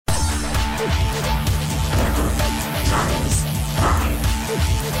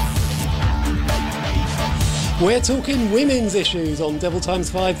We're talking women's issues on Devil Times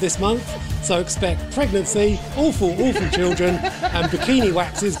 5 this month, so expect pregnancy, awful children, and bikini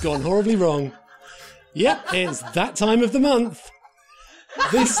waxes gone horribly wrong. Yep, it's that time of the month.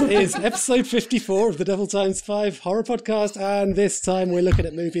 This is episode 54 of the Devil Times 5 horror podcast, and this time we're looking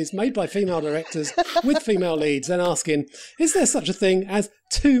at movies made by female directors with female leads and asking, is there such a thing as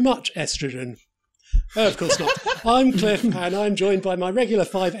too much estrogen? Of course not. I'm Cliff, and I'm joined by my regular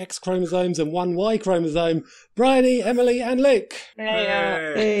 5 X chromosomes and 1 Y chromosome, Bryony, Emily and Luke.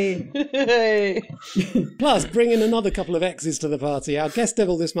 Hey. Plus, bringing another couple of X's to the party, our guest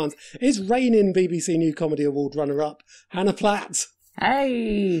devil this month is reigning BBC New Comedy Award runner-up, Hannah Platt.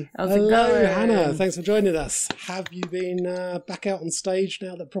 Hey, how's it Hello, going? Hannah. Thanks for joining us. Have you been back out on stage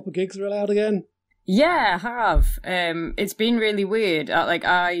now that proper gigs are allowed again? Yeah, I have. It's been really weird.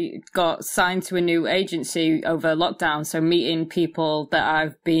 I got signed to a new agency over lockdown, so meeting people that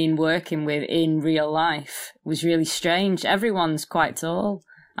I've been working with in real life was really strange. Everyone's quite tall.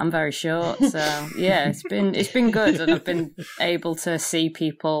 I'm very short, so yeah, it's been good, and I've been able to see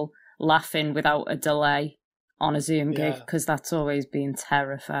people laughing without a delay on a Zoom gig, because that's always been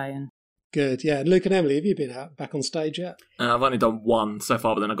terrifying. Good, yeah. Luke and Emily, have you been out back on stage yet? I've only done 1 so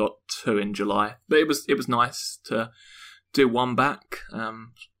far, but then I got 2 in July. But it was nice to do 1 back. It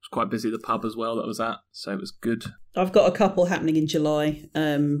was quite busy at the pub as well that I was at, so it was good. I've got a couple happening in July.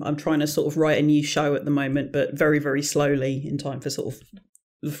 I'm trying to sort of write a new show at the moment, but very, very slowly in time for sort of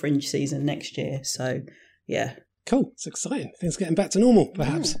the Fringe season next year. So, yeah. Cool. It's exciting. Things getting back to normal,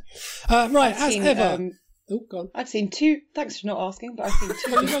 perhaps. Right, as ever... Oh, go on. I've seen 2. Thanks for not asking, but I've seen 2.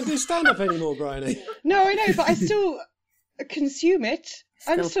 Well, you don't do stand-up anymore, Bryony. No, I know, but I still consume it.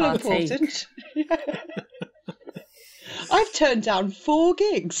 I'm still party. important. Yeah. I've turned down 4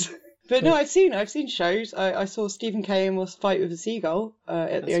 gigs. But no, I've seen shows. I saw Stephen K. Amos fight with a seagull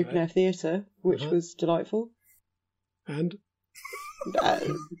at the Open Air Theatre, which was delightful. And? I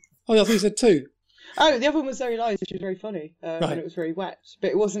thought you said 2. Oh, the other one was very nice, which was very funny, and it was very wet.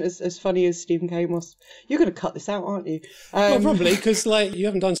 But it wasn't as funny as Stephen K. Amos. You're going to cut this out, aren't you? Well, probably, because you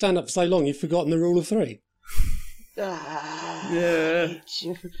haven't done stand-up for so long, you've forgotten the rule of 3. Yeah.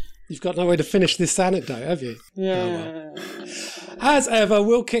 You've got no way to finish this anecdote, have you? Yeah. Oh, well. As ever,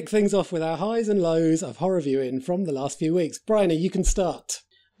 we'll kick things off with our highs and lows of horror viewing from the last few weeks. Bryony, you can start.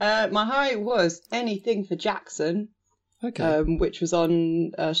 My high was Anything for Jackson. Okay. Which was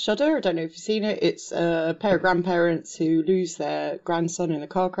on Shudder. I don't know if you've seen it. It's a pair of grandparents who lose their grandson in a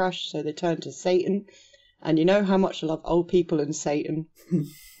car crash, so they turn to Satan. And you know how much I love old people and Satan.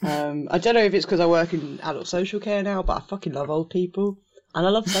 I don't know if it's because I work in adult social care now, but I fucking love old people. And I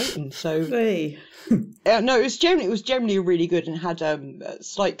love Satan, so... Hey. No, it was generally really good, and had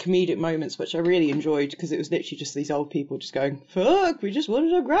slight comedic moments, which I really enjoyed, because it was literally just these old people just going, fuck, we just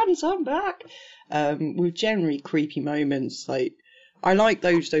wanted our grandson back. With generally creepy moments. Like, I like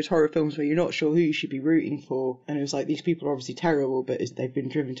those horror films where you're not sure who you should be rooting for, and it was like, these people are obviously terrible, but they've been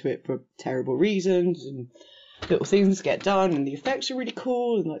driven to it for terrible reasons, and little things get done, and the effects are really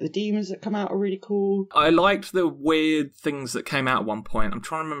cool, and like the demons that come out are really cool. I liked the weird things that came out at one point. I'm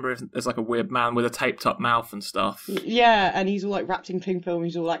trying to remember if there's like a weird man with a taped up mouth and stuff. Yeah, and he's all like wrapped in cling film,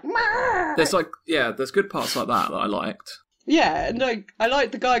 he's all like, Marr! There's good parts like that I liked. Yeah, and like, I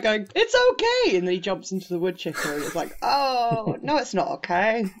like the guy going, it's okay, and then he jumps into the wood chipper, and it's like, oh, no, it's not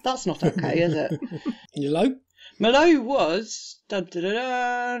okay. That's not okay, is it? You low? My low was,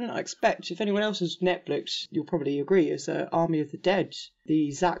 I expect, if anyone else has Netflix, you'll probably agree, is Army of the Dead,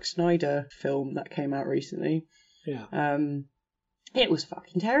 the Zack Snyder film that came out recently. Yeah. It was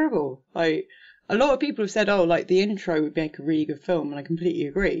fucking terrible. Like, a lot of people have said, oh, like, the intro would make a really good film, and I completely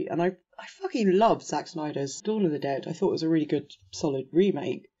agree. And I fucking love Zack Snyder's Dawn of the Dead. I thought it was a really good, solid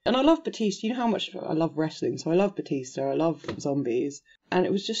remake. And I love Batista. You know how much I love wrestling, so I love Batista. I love zombies. And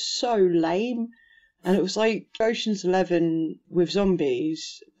it was just so lame. And it was like Ocean's 11 with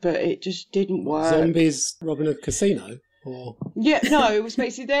zombies, but it just didn't work. Zombies robbing a casino? Or... Yeah, no, it was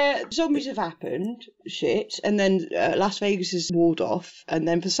basically zombies have happened, shit, and then Las Vegas is walled off, and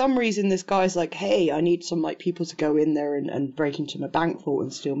then for some reason this guy's like, hey, I need some like people to go in there and break into my bank vault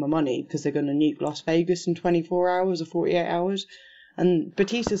and steal my money, because they're going to nuke Las Vegas in 24 hours or 48 hours, and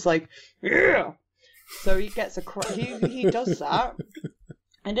Batista's like, yeah! So he gets he does that,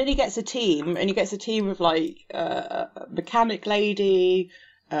 and then he gets a team of like a mechanic lady,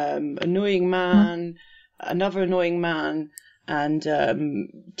 annoying man, another annoying man, and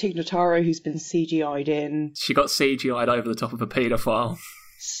Tig Notaro, who's been CGI'd in. She got CGI'd over the top of a paedophile.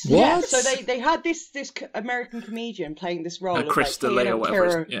 Yeah, What? so they had this American comedian playing this role of Chris D'Elia,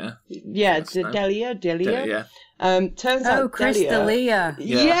 whatever. Delia. Yeah. Turns out Chris D'Elia.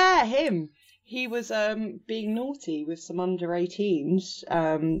 Yeah, him. He was being naughty with some under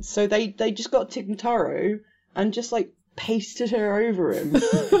 18s. So they just got Tig Notaro and just like pasted her over him.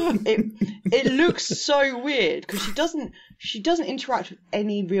 it looks so weird because she doesn't interact with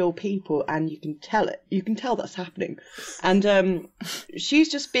any real people, and you can tell that's happening. And she's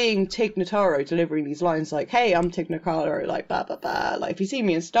just being Tig Notaro, delivering these lines like, "Hey, I'm Tig Notaro," like blah blah blah. Like if you see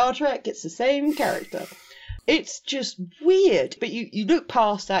me in Star Trek, it's the same character. It's just weird. But you look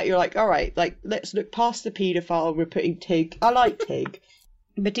past that, you're like, all right, like let's look past the paedophile. We're putting Tig. I like Tig.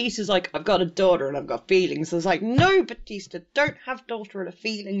 Batista's like, I've got a daughter and I've got feelings. I was like, no, Batista, don't have daughter and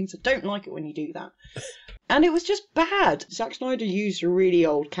feelings. I don't like it when you do that. And it was just bad. Zack Snyder used a really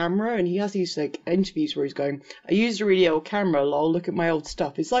old camera, and he has these like interviews where he's going, I used a really old camera, lol, look at my old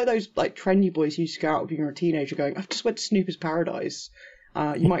stuff. It's like those like trendy boys who used to go out when you were a teenager going, I've just went to Snoopers Paradise.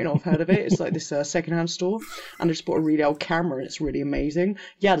 You might not have heard of it. It's like this secondhand store, and I just bought a really old camera, and it's really amazing.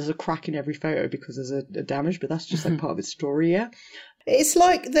 Yeah, there's a crack in every photo because there's a damage, but that's just like part of its story, yeah. It's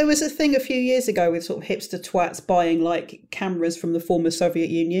like there was a thing a few years ago with sort of hipster twats buying like cameras from the former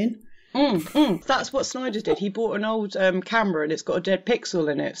Soviet Union. That's what Snyder did. He bought an old camera and it's got a dead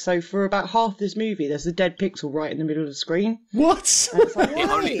pixel in it. So for about half this movie, there's a dead pixel right in the middle of the screen. What? Like,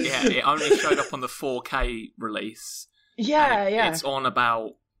 It only showed up on the 4K release. Yeah. It's on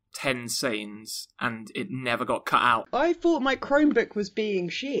about 10 scenes and it never got cut out. I thought my Chromebook was being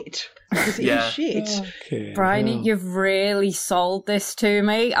shit. Because it is shit. Okay, Bryony, well. you've really sold this to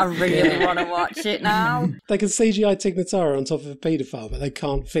me. I really want to watch it now. They can CGI Tig Notaro on top of a paedophile, but they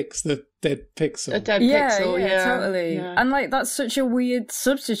can't fix the dead pixel. A dead pixel, yeah. Totally. Yeah. And like that's such a weird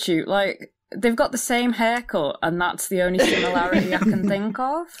substitute. Like they've got the same haircut, and that's the only similarity I can think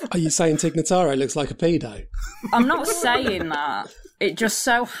of. Are you saying Tig Notaro looks like a pedo? I'm not saying that. It just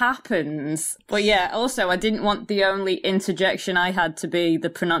so happens. But yeah, also, I didn't want the only interjection I had to be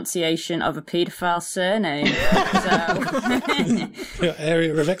the pronunciation of a paedophile surname. So... Your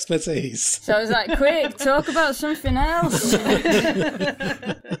area of expertise. So I was like, quick, talk about something else.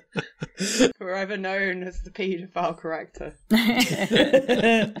 Forever known as the paedophile corrector.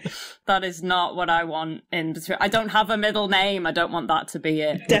 That is not what I want in between. I don't have a middle name. I don't want that to be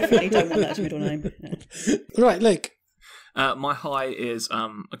it. Definitely don't want that as a middle name. No. Right, Luke. My high is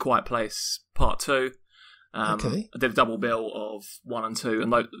A Quiet Place Part 2. Okay. I did a double bill of 1 and 2,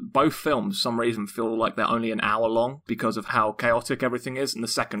 and both films, for some reason, feel like they're only an hour long because of how chaotic everything is. And the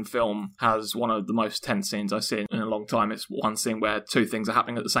second film has one of the most tense scenes I've seen in a long time. It's one scene where two things are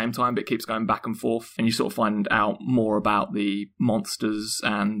happening at the same time, but it keeps going back and forth, and you sort of find out more about the monsters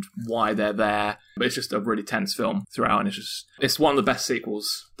and why they're there. But it's just a really tense film throughout, and it's one of the best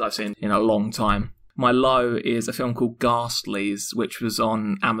sequels that I've seen in a long time. My low is a film called Ghastlies, which was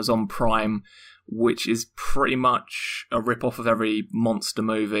on Amazon Prime, which is pretty much a rip-off of every monster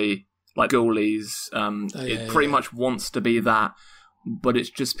movie, like Ghoulies. It pretty much wants to be that, but it's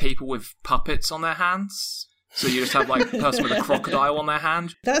just people with puppets on their hands. So you just have like a person with a crocodile on their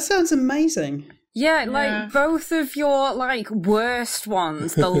hand. That sounds amazing. Yeah, like both of your like worst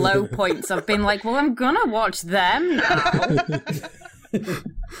ones, the low points, I've been like, well, I'm gonna watch them now.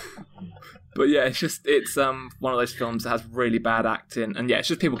 But yeah, it's one of those films that has really bad acting, and yeah, it's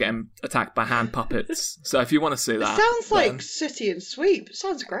just people getting attacked by hand puppets. So if you want to see that, Sounds like City and Sweep. It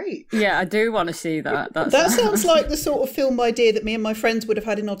sounds great. Yeah, I do want to see that. That sounds like the sort of film idea that me and my friends would have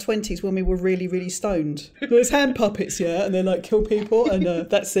had in our 20s when we were really, really stoned. There's hand puppets, yeah, and they like kill people, and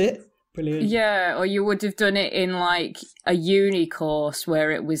that's it. Brilliant. Yeah, or you would have done it in like a uni course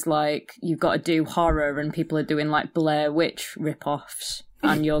where it was like you've got to do horror and people are doing like Blair Witch rip-offs.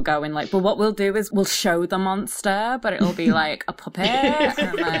 And you're going like, well, what we'll do is we'll show the monster, but it'll be like a puppet,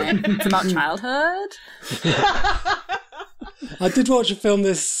 and like, it's about childhood. I did watch a film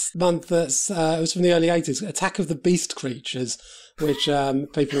this month that's it was from the early 80s, Attack of the Beast Creatures, which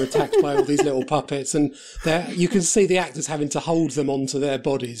people are attacked by all these little puppets, and you can see the actors having to hold them onto their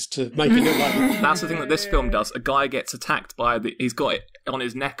bodies to make it look like... That's the thing that this film does. A guy gets attacked he's got it on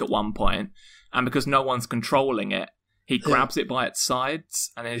his neck at one point, and because no one's controlling it, he grabs it by its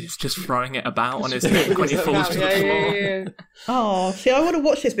sides and he's just throwing it about on his neck when he falls to the floor. Yeah. Oh, see, I want to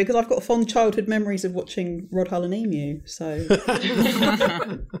watch this because I've got fond childhood memories of watching Rod Hull and Emu. So,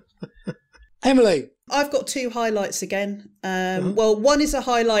 Emily. I've got two highlights again. Well, one is a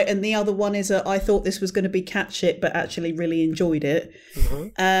highlight and the other one is I thought this was going to be catch it, but actually really enjoyed it.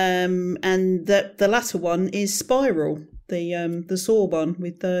 And the latter one is Spiral. The Saw one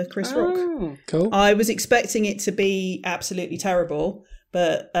with Chris Rock. Cool. I was expecting it to be absolutely terrible,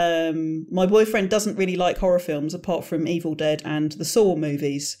 But my boyfriend doesn't really like horror films apart from Evil Dead and the Saw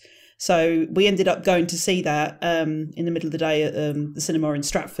movies. So we ended up going to see that in the middle of the day at the cinema in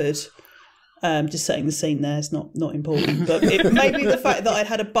Stratford. Just setting the scene there is not important. But maybe the fact that I'd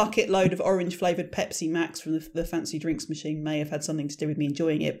had a bucket load of orange-flavoured Pepsi Max from the fancy drinks machine may have had something to do with me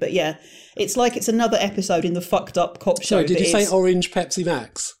enjoying it. But yeah, it's like it's another episode in the fucked up cop show. Sorry, did you say orange Pepsi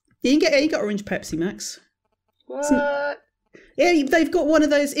Max? Yeah, you get orange Pepsi Max. What? Yeah, they've got one of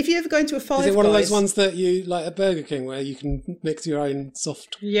those. If you ever go into a Five Guys... Is it one of those ones that you, like at Burger King, where you can mix your own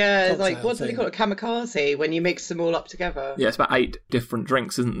soft Yeah, like, what do they call it? Kamikaze, when you mix them all up together. Yeah, it's about 8 different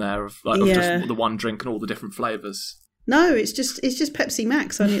drinks, isn't there? Of just the one drink and all the different flavours. No, it's just Pepsi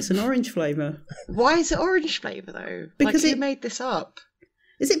Max, only it's an orange flavour. Why is it orange flavour, though? Because who made this up?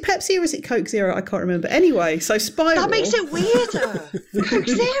 Is it Pepsi or is it Coke Zero? I can't remember. Anyway, so Spiral... That makes it weirder. Coke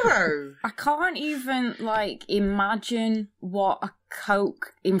Zero. I can't even, imagine what a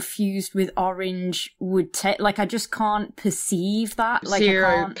Coke infused with orange would take. I just can't perceive that.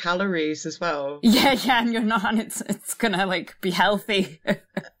 0 calories as well. Yeah, and you're not, and it's gonna, be healthy.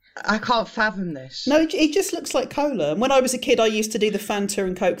 I can't fathom this. No, it just looks like cola. And when I was a kid, I used to do the Fanta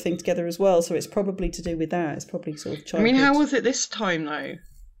and Coke thing together as well, so it's probably to do with that. It's probably sort of childhood. I mean, how was it this time, though?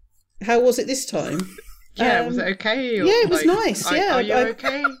 How was it this time? Yeah, was it okay? Or, yeah, it was nice. Yeah, are you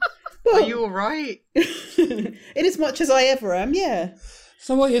okay? Well, are you all right? In as much as I ever am, yeah.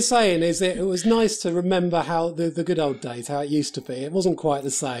 So what you're saying is it was nice to remember how the good old days, how it used to be. It wasn't quite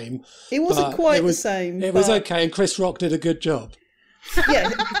the same. It wasn't quite the same. It was okay, and Chris Rock did a good job. Yeah,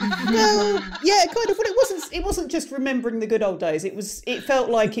 well, yeah, kind of. But it wasn't just remembering the good old days. It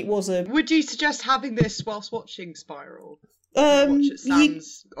felt like it was a. Would you suggest having this whilst watching Spiral? Watch it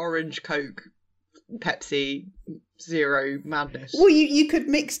sans orange Coke, Pepsi, Zero madness. Well, you could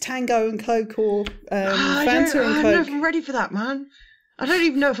mix Tango and Coke or Fanta and Coke. I don't know if I'm ready for that, man. I don't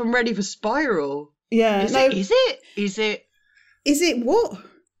even know if I'm ready for Spiral. Yeah, Is it what?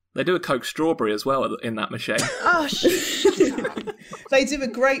 They do a Coke strawberry as well in that machine. Oh, shit. They do a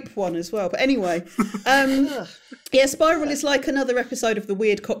grape one as well. But anyway, yeah, Spiral is like another episode of the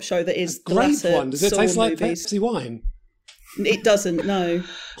weird cop show that is the grape latter one. Does it taste like movies. Pepsi wine? It doesn't, no.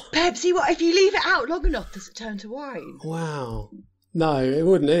 Pepsi, what? If you leave it out long enough, does it turn to wine? Wow. No, it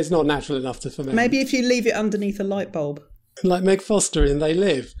wouldn't. It's not natural enough to ferment. Maybe if you leave it underneath a light bulb. Like Meg Foster in They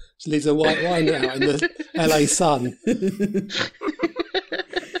Live. She leaves a white wine out in the LA sun.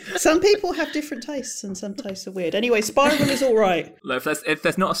 Some people have different tastes and some tastes are weird. Anyway, Spiral is all right. Look, if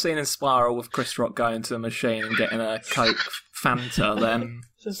there's not a scene in Spiral with Chris Rock going to a machine and getting a Coke Fanta, then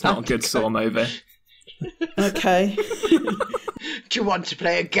it's not a good Saw movie. Okay. Do you want to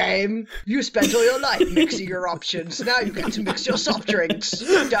play a game? You spent all your life mixing your options. Now you get to mix your soft drinks.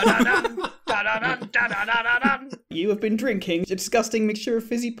 Da-da-dun, da-da-dun, da-da-da-da-dun. You have been drinking a disgusting mixture of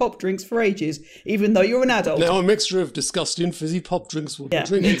fizzy pop drinks for ages, even though you're an adult. Now a mixture of disgusting fizzy pop drinks will be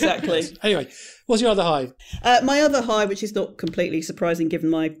drinking. Exactly. Anyway, what's your other high? My other high, which is not completely surprising given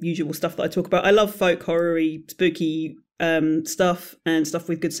my usual stuff that I talk about. I love folk, horror-y, spooky stuff and stuff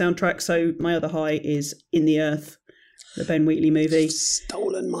with good soundtracks. So my other high is In the Earth, the Ben Wheatley movie. You've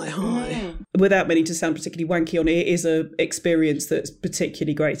stolen my high. Without meaning to sound particularly wanky on it, it is an experience that's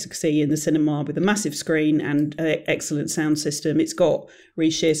particularly great to see in the cinema with a massive screen and an excellent sound system. It's got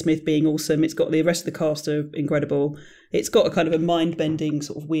Reece Shearsmith being awesome. It's got the rest of the cast are incredible. It's got a kind of a mind-bending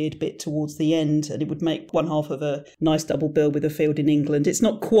sort of weird bit towards the end, and it would make one half of a nice double bill with A Field in England. It's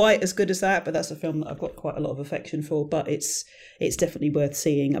not quite as good as that, but that's a film that I've got quite a lot of affection for, but it's definitely worth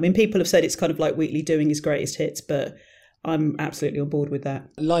seeing. I mean, people have said it's kind of like Wheatley doing his greatest hits, but I'm absolutely on board with that.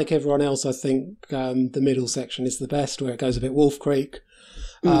 Like everyone else, I think the middle section is the best, where it goes a bit Wolf Creek.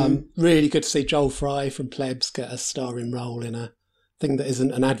 Really good to see Joel Fry from Plebs get a starring role in a thing that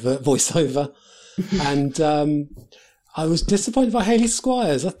isn't an advert voiceover. And I was disappointed by Hayley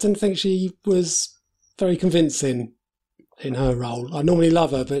Squires. I didn't think she was very convincing in her role. I normally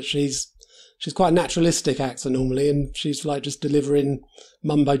love her, but she's quite a naturalistic actor normally, and she's like just delivering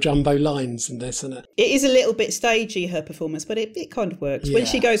mumbo jumbo lines in this, isn't it? It is a little bit stagey, her performance, but it kind of works. Yeah. When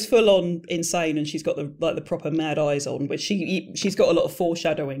she goes full on insane and she's got the proper mad eyes on, which she's got a lot of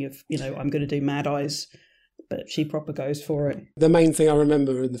foreshadowing of, I'm going to do mad eyes, but she proper goes for it. The main thing I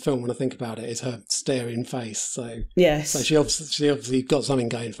remember in the film when I think about it is her staring face. So yes, so she obviously got something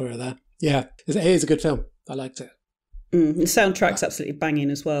going for her there. Yeah, it is a good film. I liked it. The soundtrack's absolutely banging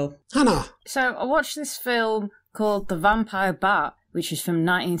as well. Hannah. So I watched this film called The Vampire Bat, which is from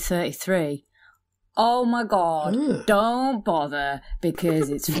 1933. Oh my God, don't bother, because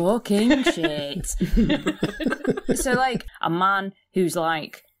it's fucking shit. So a man who's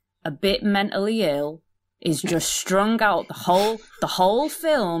a bit mentally ill is just strung out the whole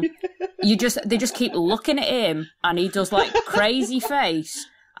film. They just keep looking at him, and he does like crazy face,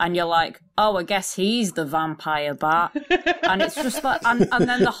 and you're like, oh, I guess he's the vampire bat. And it's just like, and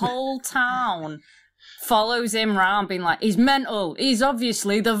then the whole town follows him round, being like, he's mental. He's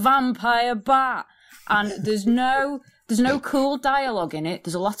obviously the vampire bat. And there's no cool dialogue in it.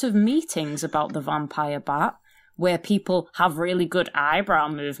 There's a lot of meetings about the vampire bat, where people have really good eyebrow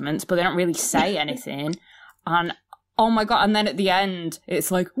movements, but they don't really say anything. And oh my God, and then at the end, it's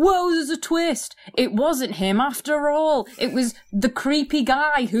like, whoa, there's a twist. It wasn't him after all. It was the creepy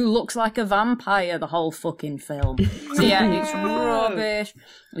guy who looks like a vampire the whole fucking film. So yeah, it's rubbish.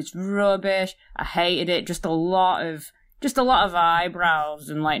 It's rubbish. I hated it. Just a lot of eyebrows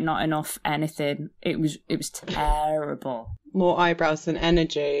and like not enough anything. It was terrible. More eyebrows than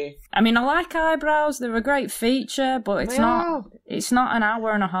energy. I mean, I like eyebrows. They're a great feature, but it's not an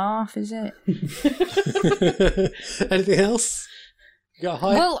hour and a half, is it? Anything else? You got a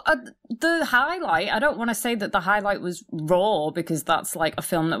highlight? Well, the highlight, I don't want to say that the highlight was Raw, because that's like a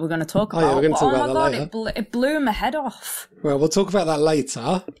film that we're going to talk about. Yeah, we're going to talk about that later. It blew my head off. Well, we'll talk about that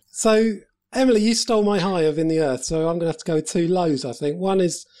later. So, Emily, you stole my high of In the Earth, so I'm going to have to go with two lows, I think. One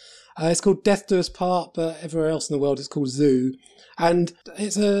is, it's called Death Do Us Part, but everywhere else in the world it's called Zoo. And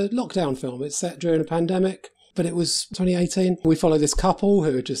it's a lockdown film. It's set during a pandemic, but it was 2018. We follow this couple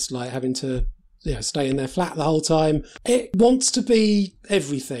who are just like having to stay in their flat the whole time. It wants to be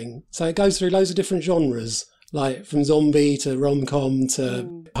everything. So it goes through loads of different genres, like from zombie to rom-com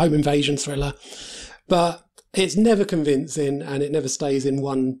to home invasion thriller. But it's never convincing, and it never stays in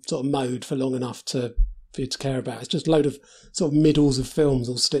one sort of mode for long enough for you to care about. It's just a load of sort of middles of films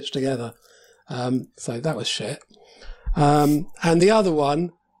all stitched together. So that was shit. And the other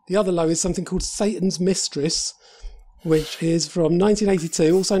low is something called Satan's Mistress, which is from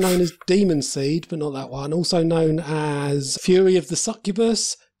 1982, also known as Demon Seed, but not that one, also known as Fury of the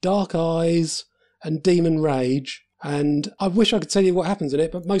Succubus, Dark Eyes, and Demon Rage. And I wish I could tell you what happens in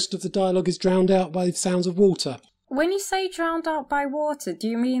it, but most of the dialogue is drowned out by the sounds of water. When you say drowned out by water, do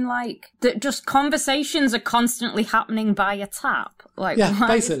you mean like that just conversations are constantly happening by a tap? Like, yeah,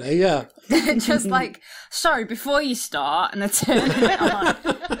 basically, yeah. Just like, sorry, before you start, and they're turning it on.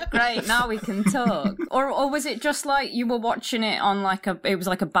 Great, now we can talk. Or was it just like you were watching it on it was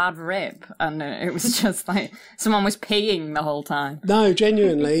like a bad rib, and it was just like someone was peeing the whole time? No,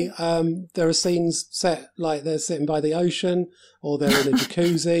 genuinely, there are scenes set like they're sitting by the ocean, or they're in a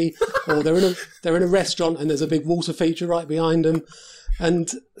jacuzzi, or they're in a restaurant, and there's a big water feature right behind them.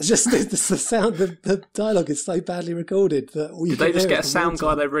 And just the sound, the dialogue is so badly recorded that all you Did they just get a sound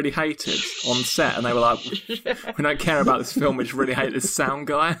guy they really hated on set, and they were like, we don't care about this film, we just really hate this sound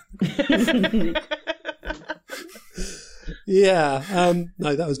guy? Yeah,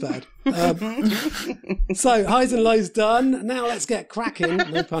 no, that was bad. So, highs and lows done. Now let's get cracking,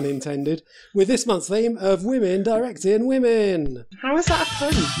 no pun intended, with this month's theme of women directing women. How is that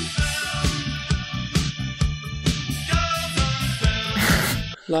fun?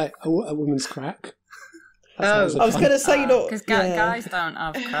 Like a woman's crack. I was going to say, because guys don't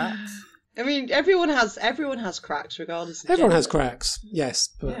have cracks. I mean, everyone has cracks, regardless of Everyone gender. has cracks, yes,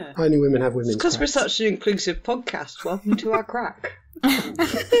 but only women have women's cracks. Because we're such an inclusive podcast. Welcome to our crack. Girls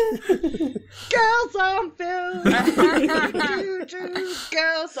on film.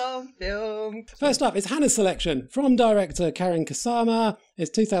 Girls on film. First up is Hannah's selection from director Karen Kusama.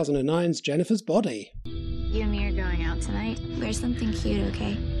 It's 2009's Jennifer's Body. You and me are going out tonight. Wear something cute,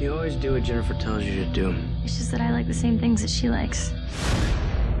 okay? You always do what Jennifer tells you to do. It's just that I like the same things that she likes.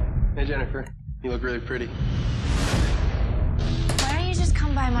 Hey, Jennifer. You look really pretty. Why don't you just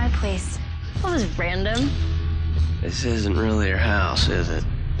come by my place? Well, this is random. This isn't really your house, is it?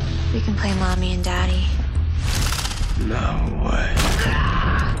 We can play mommy and daddy. No way.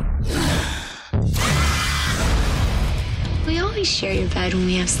 We always share your bed when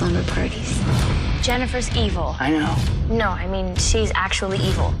we have slumber parties. Jennifer's evil. I know. No, I mean, she's actually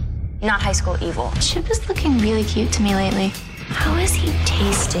evil. Not high school evil. Chip is looking really cute to me lately. How is he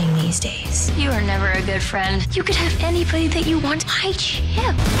tasting these days? You are never a good friend. You could have anybody that you want. Why Chip?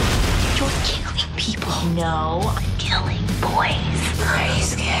 You're killing people. No, I'm killing boys. Are you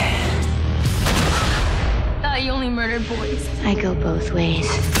scared? Thought you only murdered boys. I go both ways.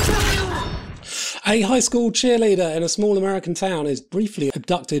 A high school cheerleader in a small American town is briefly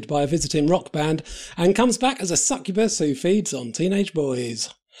abducted by a visiting rock band and comes back as a succubus who feeds on teenage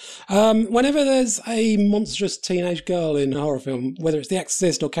boys. Whenever there's a monstrous teenage girl in a horror film, whether it's The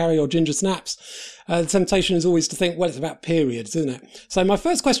Exorcist or Carrie or Ginger Snaps, the temptation is always to think, well, it's about periods, isn't it? So my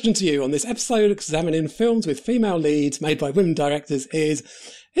first question to you on this episode examining films with female leads made by women directors is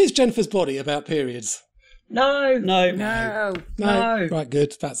Jennifer's Body about periods? No. No. No. Right,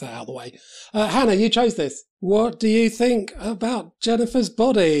 good. That's that out of the way. Hannah, you chose this. What do you think about Jennifer's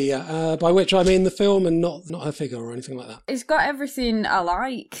body? By which I mean the film and not her figure or anything like that. It's got everything I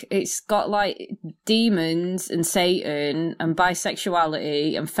like. It's got like demons and Satan and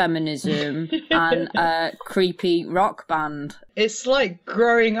bisexuality and feminism and a creepy rock band. It's like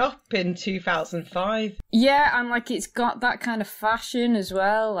growing up in 2005. Yeah, and like it's got that kind of fashion as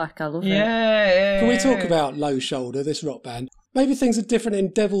well. Like I love it. Yeah. Can we talk about Low Shoulder, this rock band? Maybe things are different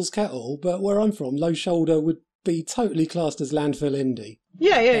in Devil's Kettle, but where I'm from, Low Shoulder would be totally classed as landfill indie.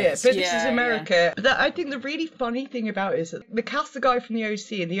 Yeah. But this Yeah, is America. But I think the really funny thing about it is that they cast the guy from the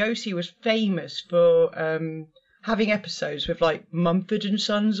OC, and the OC was famous for having episodes with like Mumford and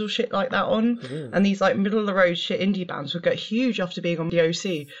Sons or shit like that on, and these like middle of the road shit indie bands would get huge after being on the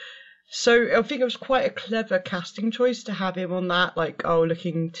OC. So I think it was quite a clever casting choice to have him on that. Like,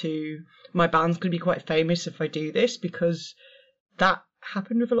 looking to my band's going to be quite famous if I do this, because that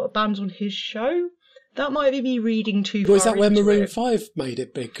happened with a lot of bands on his show. That might be me reading too far. Was that where into Maroon it. 5 made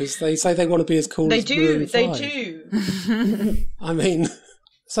it big? Because they say they want to be as cool as Maroon 5. They do. I mean,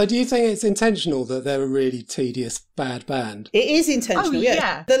 so do you think it's intentional that they're a really tedious, bad band? It is intentional, Oh,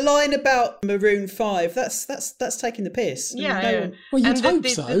 yeah. The line about Maroon 5, that's taking the piss. Yeah. Well, you'd and hope the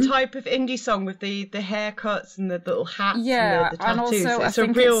so. type of indie song with the haircuts and the little hats Yeah, and the tattoos. also I it's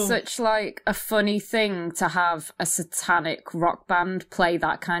think a real... it's such like a funny thing to have a satanic rock band play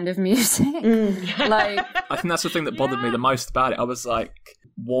that kind of music. Like, I think that's the thing that bothered me the most about it. I was like,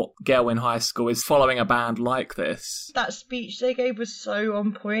 what girl in high school is following a band like this? That speech they gave was so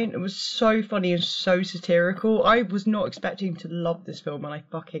on point. It was so funny and so satirical. I was not expecting to love this film, and I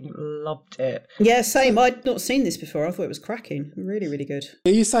fucking loved it. Yeah, same. I'd not seen this before. I thought it was cracking. Really, really good.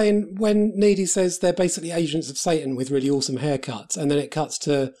 Are you saying when Needy says they're basically agents of Satan with really awesome haircuts, and then it cuts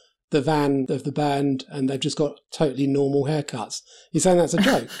to the van of the band and they've just got totally normal haircuts? You're saying that's a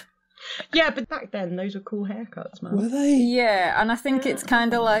joke? Yeah, but back then, those were cool haircuts, man. Were they? yeah, and I think it's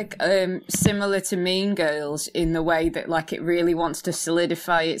kind of like similar to Mean Girls in the way that like it really wants to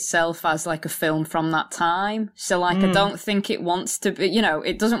solidify itself as like a film from that time. So like I don't think it wants to be,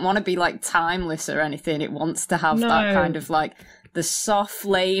 it doesn't want to be like timeless or anything. It wants to have that kind of like the soft,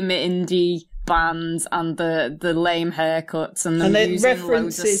 lame indie bands and the lame haircuts and And then using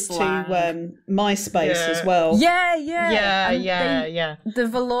references loads of to slang. MySpace as well. Yeah. Yeah. The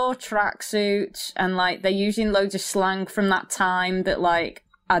velour tracksuit, and like they're using loads of slang from that time that like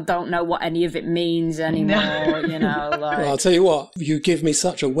I don't know what any of it means anymore. Like Well, I'll tell you what, you give me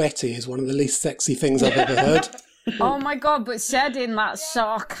such a wetty is one of the least sexy things I've ever heard. oh my god! But said in that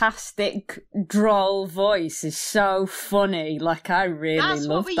sarcastic, droll voice is so funny. Like I really That's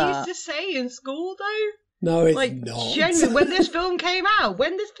love what we that. used to say in school, though. No, it's Like, not. genuinely, when this film came out,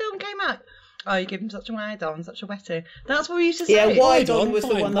 oh, you give him such a wide on, such a wetty. That's what we used to say. Yeah, Wide On On, was the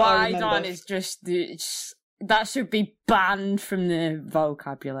fine. one that I Wide remember. on is just that should be banned from the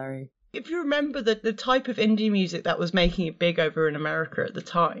vocabulary. If you remember the type of indie music that was making it big over in America at the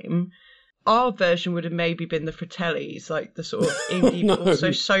time, our version would have maybe been the Fratellis, like the sort of indie, no. but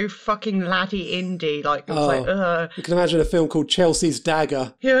also so fucking laddie indie. Like, it was like, You can imagine a film called Chelsea's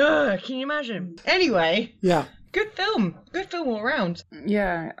Dagger. yeah, can you imagine? Anyway, Yeah. good film all around.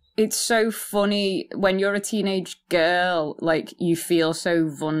 Yeah, it's so funny when you're a teenage girl, like you feel so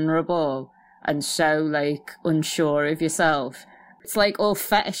vulnerable and so like unsure of yourself. It's like all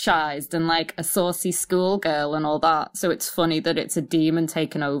fetishized and like a saucy schoolgirl and all that. So it's funny that it's a demon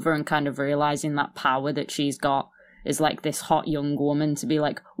taking over and kind of realizing that power that she's got is like this hot young woman to be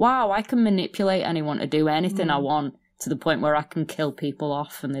like, wow, I can manipulate anyone to do anything I want, to the point where I can kill people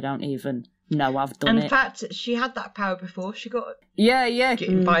off and they don't even know I've done it. In fact, she had that power before she got Yeah.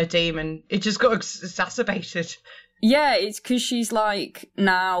 eaten by a demon. It just got exacerbated. Yeah, it's because she's like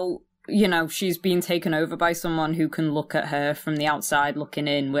now, she's been taken over by someone who can look at her from the outside looking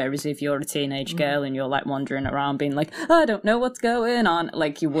in, whereas if you're a teenage girl and you're like wandering around being like, I don't know what's going on,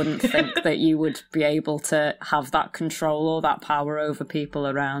 like you wouldn't think that you would be able to have that control or that power over people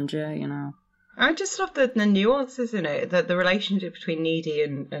around you, I just love the nuances in it, the relationship between Needy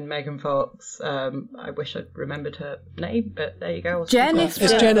and Megan Fox. I wish I'd remembered her name, but there you go. Jennifer.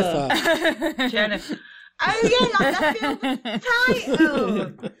 It's Jennifer. Jennifer. Oh yeah, like that film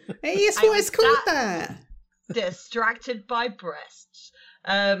title. Hey, that's what it's called that. Distracted by breasts.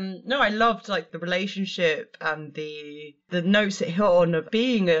 No, I loved like the relationship and the notes it hit on of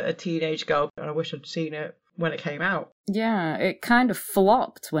being a teenage girl, and I wish I'd seen it when it came out. Yeah, it kind of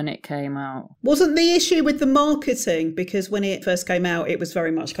flopped when it came out. Wasn't the issue with the marketing, because when it first came out, it was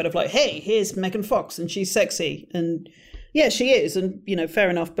very much kind of like, hey, here's Megan Fox and she's sexy. And Yeah, she is, and fair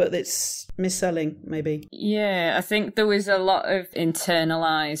enough, but it's misselling maybe. Yeah, I think there was a lot of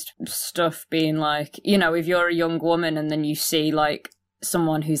internalized stuff being like, if you're a young woman and then you see like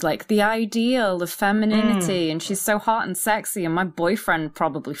someone who's like the ideal of femininity and she's so hot and sexy and my boyfriend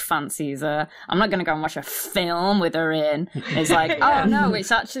probably fancies her, I'm not going to go and watch a film with her in. It's like, oh no,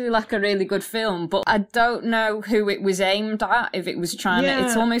 it's actually like a really good film, but I don't know who it was aimed at. If it was trying to,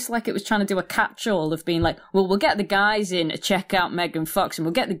 it's almost like it was trying to do a catch-all of being like, well, we'll get the guys in to check out Megan Fox and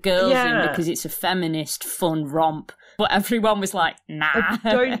we'll get the girls in because it's a feminist fun romp. But everyone was like, nah. I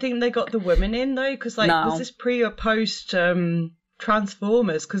don't think they got the women in though, because was this pre or post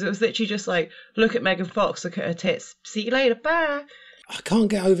Transformers? Because it was literally just like, look at Megan Fox, look at her tits, see you later, bye. I can't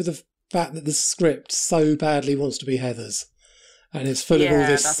get over the fact that the script so badly wants to be Heather's, and it's full of all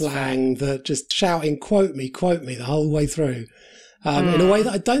this slang that just shouting quote me the whole way through, in a way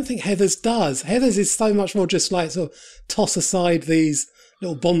that I don't think Heather's does. Heather's is so much more just like sort of toss aside these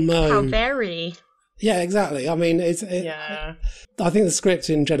little bon mots. How very. Yeah, exactly. I mean, I think the script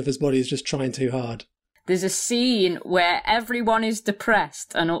in Jennifer's Body is just trying too hard. There's a scene where everyone is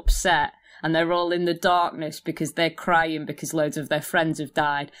depressed and upset and they're all in the darkness because they're crying because loads of their friends have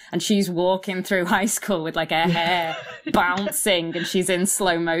died. And she's walking through high school with like her hair bouncing and she's in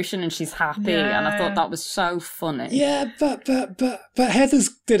slow motion and she's happy. Yeah. And I thought that was so funny. Yeah, but Heather's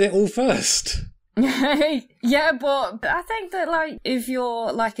did it all first. Yeah, but I think that like if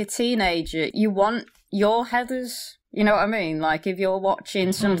you're like a teenager, you want your Heathers. You know what I mean? Like if you're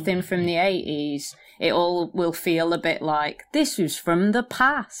watching something from the 80s, it all will feel a bit like, this was from the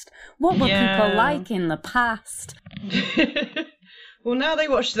past. What were people like in the past? Well, now they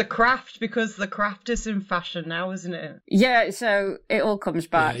watch The Craft because The Craft is in fashion now, isn't it? Yeah, so it all comes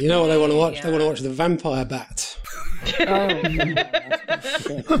back. Yeah, you know what they want to watch? Yeah. They want to watch The Vampire Bat.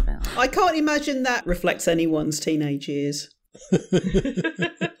 I can't imagine that reflects anyone's teenage years.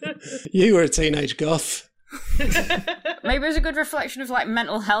 You were a teenage goth. Maybe it was a good reflection of like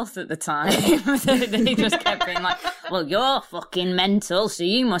mental health at the time. They just kept being like, well, you're fucking mental, so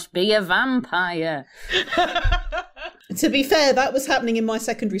you must be a vampire. To be fair, that was happening in my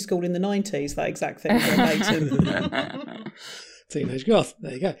secondary school in the 90s, that exact thing. Teenage goth,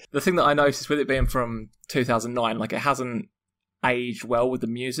 there you go. The thing that I noticed with it being from 2009, like it hasn't aged well with the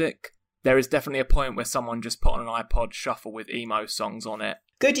music. There is definitely a point where someone just put on an iPod shuffle with emo songs on it.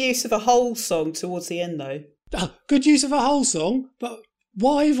 Good use of a whole song towards the end, though. Good use of a whole song, but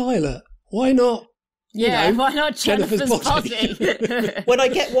why Violet? Why not? Why not Jennifer's Body? When I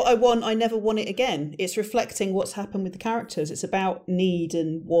get what I want, I never want it again. It's reflecting what's happened with the characters. It's about need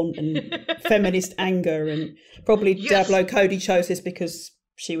and want and feminist anger, and probably Diablo Cody chose this because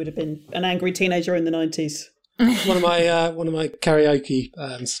she would have been an angry teenager in the 90s. one of my karaoke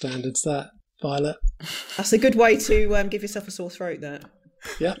standards, that Violet. That's a good way to give yourself a sore throat, that.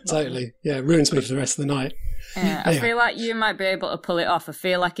 Yeah, totally. Yeah, it ruins me for the rest of the night. Yeah, I feel like you might be able to pull it off. I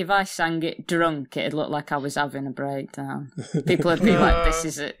feel like if I sang it drunk, it'd look like I was having a breakdown. People would be like,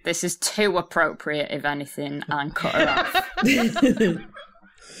 this is too appropriate, if anything, and cut her off.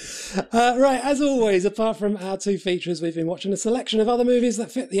 Right, as always, apart from our two features, we've been watching a selection of other movies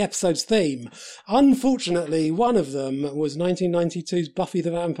that fit the episode's theme. Unfortunately, one of them was 1992's Buffy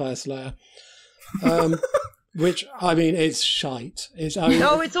the Vampire Slayer. Which, I mean, it's shite. It's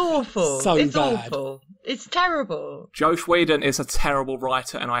awful. It's bad. Awful. It's terrible. Joss Whedon is a terrible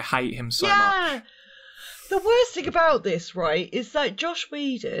writer and I hate him so much. The worst thing about this, right, is that Joss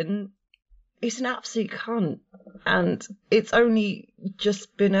Whedon is an absolute cunt. And it's only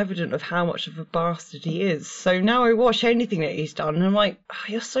just been evident of how much of a bastard he is. So now I watch anything that he's done and I'm like, oh,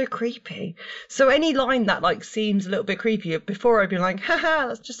 you're so creepy. So any line that like seems a little bit creepy, before I'd be like, haha,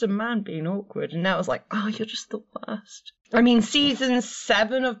 that's just a man being awkward. And now it's like, oh, you're just the worst. I mean, season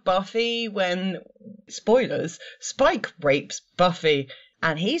 7 of Buffy, when, spoilers, Spike rapes Buffy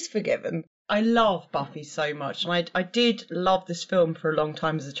and he's forgiven. I love Buffy so much, and I did love this film for a long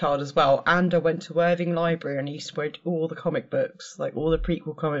time as a child as well, and I went to Worthing Library and used to read all the comic books, like all the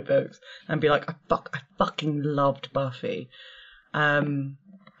prequel comic books, and be like, I fucking loved Buffy. I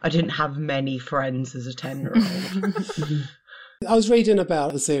didn't have many friends as a 10-year-old. I was reading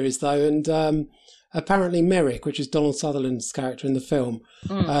about the series, though, and apparently Merrick, which is Donald Sutherland's character in the film,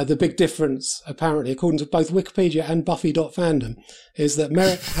 the big difference, apparently, according to both Wikipedia and Buffy.fandom, is that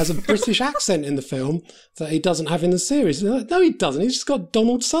Merrick has a British accent in the film that he doesn't have in the series. No, he doesn't. He's just got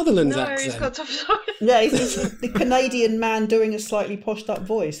Donald Sutherland's accent. He's got Yeah, he's the Canadian man doing a slightly poshed up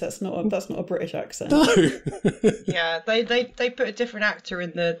voice. That's not a British accent. No. Yeah, they put a different actor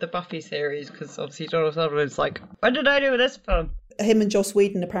in the Buffy series because obviously Donald Sutherland's like, what did I do with this film? Him and Joss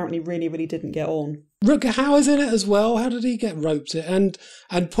Whedon apparently really, really didn't get on. Rutger Hauer's in it as well. How did he get roped in?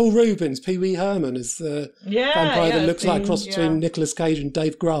 And Paul Rubens, Pee Wee Herman, as the vampire that looks like a cross between Nicolas Cage and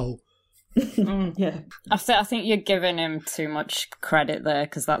Dave Grohl. Yeah, I think you're giving him too much credit there,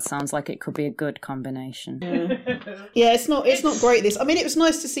 because that sounds like it could be a good combination. Yeah, it's not great. This, I mean, it was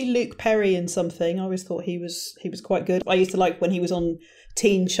nice to see Luke Perry in something. I always thought he was quite good. I used to like when he was on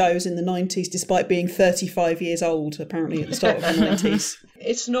teen shows in the 90s, despite being 35 years old, apparently, at the start of the 90s.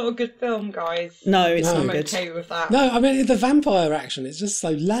 It's not a good film, guys. No, it's not I'm good. okay with that. No, I mean, the vampire action is just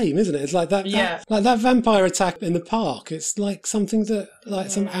so lame, isn't it? It's like that, Yeah. like that vampire attack in the park. It's like something that like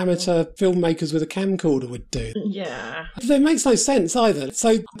some amateur filmmakers with a camcorder would do. Yeah. It makes no sense either.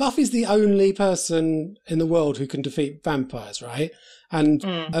 So Buffy's the only person in the world who can defeat vampires, right? And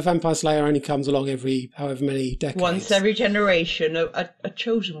a vampire slayer only comes along every however many decades. Once every generation, a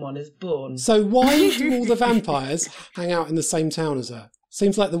chosen one is born. So why do all the vampires hang out in the same town as her?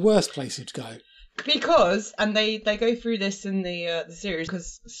 Seems like the worst place you'd go. Because, and they go through this in the series,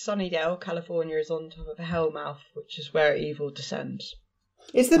 because Sunnydale, California, is on top of a Hellmouth, which is where evil descends.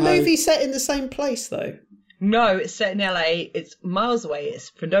 Is the movie set in the same place, though? No, it's set in LA. It's miles away. It's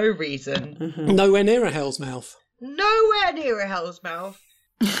for no reason. Nowhere near a Hell's Mouth. Nowhere near a Hell's Mouth.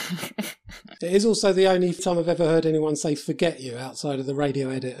 It is also the only time I've ever heard anyone say "forget you" outside of the radio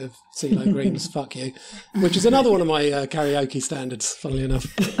edit of CeeLo Green's "Fuck You," which is another one of my karaoke standards, funnily enough.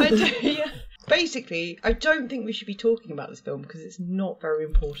 Basically, I don't think we should be talking about this film because it's not very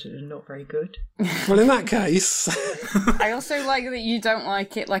important and not very good. Well, in that case... I also like that you don't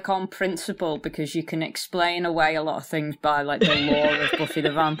like it like on principle, because you can explain away a lot of things by like the lore of Buffy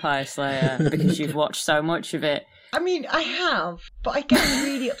the Vampire Slayer, because you've watched so much of it. I mean, I have, but I get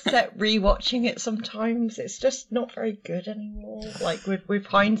really upset rewatching it sometimes. It's just not very good anymore. Like, with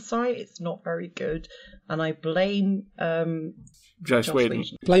hindsight, it's not very good. And I blame Joss Whedon.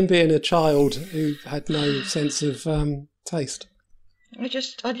 Blame being a child who had no sense of taste.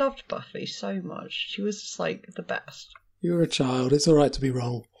 I loved Buffy so much. She was just, like, the best. You were a child. It's all right to be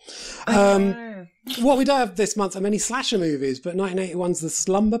wrong. What we don't have this month are many slasher movies, but 1981's The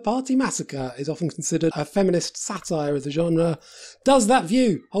Slumber Party Massacre is often considered a feminist satire of the genre. Does that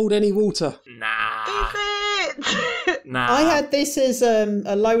view hold any water? Nah. Nah. I had this as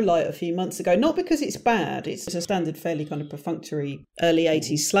a low light a few months ago, not because it's bad, it's a standard fairly kind of perfunctory early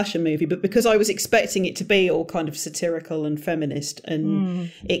 80s slasher movie, but because I was expecting it to be all kind of satirical and feminist,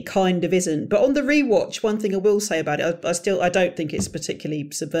 and it kind of isn't. But on the rewatch, one thing I will say about it, I don't think it's particularly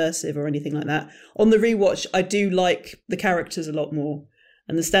subversive or anything like that. On the rewatch, I do like the characters a lot more.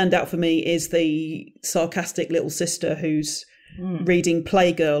 And the standout for me is the sarcastic little sister who's reading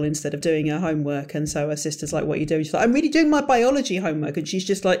Playgirl instead of doing her homework, and so her sister's like, "What are you doing?" She's like, "I'm really doing my biology homework," and she's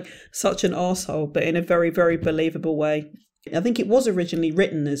just like such an arsehole, but in a very, very believable way. I think it was originally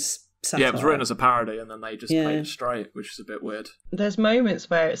written as satire. Yeah, it was written as a parody, and then they just played it straight, which is a bit weird. There's moments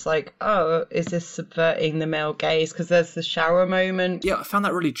where it's like, oh, is this subverting the male gaze? Because there's the shower moment. Yeah, I found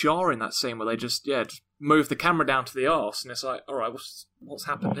that really jarring, that scene where they just move the camera down to the arse, and it's like, all right, what's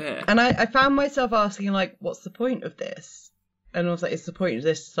happened here? And I found myself asking, like, what's the point of this? And I was like, it's the point of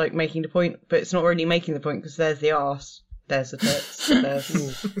this, like, making the point, but it's not really making the point, because there's the arse, there's the tits,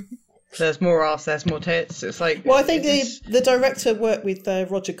 there's more arse, there's more tits. It's like... Well, I think the director worked with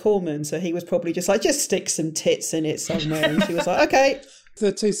Roger Corman, so he was probably just like, just stick some tits in it somewhere. And she was like, okay.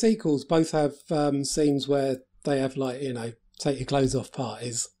 The two sequels both have scenes where they have, like, take your clothes off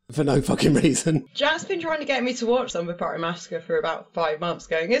parties for no fucking reason. Jack's been trying to get me to watch Slumber Party Massacre for about 5 months,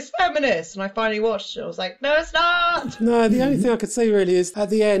 going, it's feminist, and I finally watched it. I was like, no, it's not! No, the only thing I could see really is at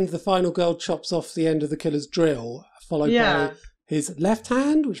the end, the final girl chops off the end of the killer's drill, followed by his left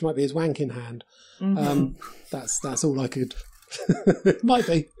hand, which might be his wanking hand. That's all I could... It might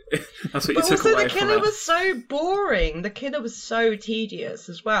be. That's what you But took also away the from killer it. was so boring. The killer was so tedious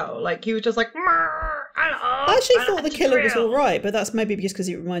as well. Like, he was just like... I actually thought the killer was all right, but that's maybe just because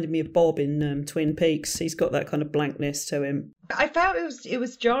he reminded me of Bob in Twin Peaks. He's got that kind of blankness to him. I felt it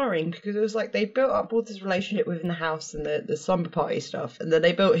was jarring, because it was like they built up all this relationship within the house and the slumber party stuff, and then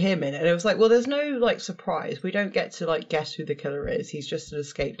they built him in, and it was like, well, there's no like surprise. We don't get to like guess who the killer is. He's just an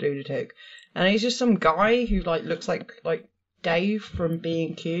escaped lunatic, and he's just some guy who like looks like Dave from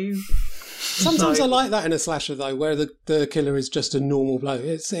B&Q. Sometimes I like that in a slasher, though, where the killer is just a normal bloke.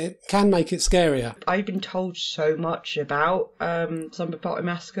 It can make it scarier. I've been told so much about Slumber Party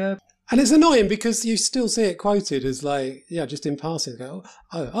Massacre. And it's annoying because you still see it quoted as like, just in passing. Go,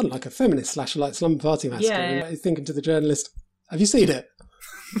 oh, I don't like a feminist slasher like Slumber Party Massacre. Yeah. And you're thinking to the journalist, have you seen it?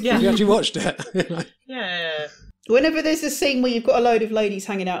 Yeah. Have you actually watched it? Yeah. Whenever there's a scene where you've got a load of ladies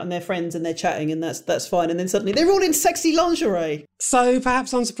hanging out and their friends and they're chatting and that's fine, and then suddenly they're all in sexy lingerie. So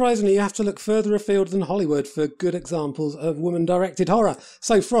perhaps unsurprisingly, you have to look further afield than Hollywood for good examples of woman-directed horror.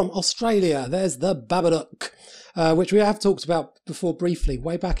 So from Australia, there's The Babadook, which we have talked about before briefly,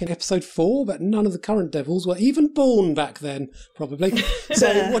 way back in episode 4, but none of the current devils were even born back then, probably.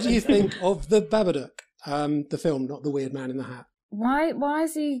 So what do you think of The Babadook? The film, not The Weird Man in the Hat. Why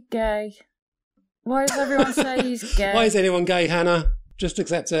is he gay? Why does everyone say he's gay? Why is anyone gay, Hannah? Just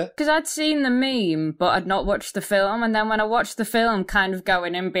accept it. Because I'd seen the meme, but I'd not watched the film. And then when I watched the film, kind of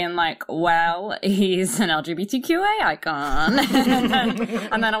going in being like, well, he's an LGBTQA icon.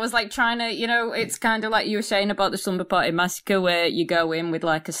 and then I was like trying to, it's kind of like you were saying about the Slumber Party Massacre, where you go in with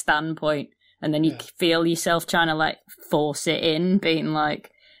like a standpoint and then you feel yourself trying to like force it in, being like,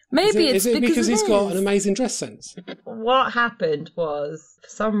 maybe is it because he's got an amazing dress sense? What happened was, for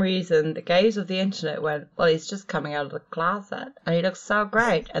some reason, the gays of the internet went, well, he's just coming out of the closet and he looks so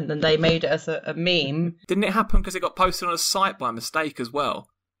great. And then they made it as a meme. Didn't it happen because it got posted on a site by mistake as well?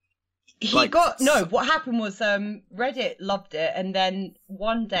 What happened was Reddit loved it, and then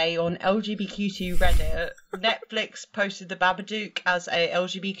one day on LGBTQ Reddit, Netflix posted The Babadook as a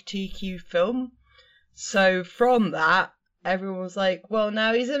LGBTQ film. So from that, everyone was like, well,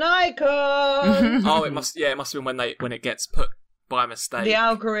 now he's an icon. Oh, it must have been when it gets put by mistake. The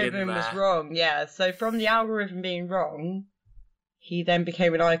algorithm was wrong, yeah. So from the algorithm being wrong, he then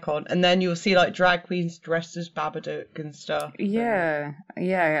became an icon. And then you'll see like drag queens dressed as Babadook and stuff. Yeah.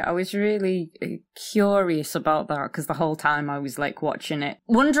 I was really curious about that because the whole time I was like watching it,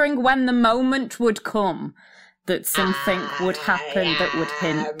 wondering when the moment would come that something would happen that would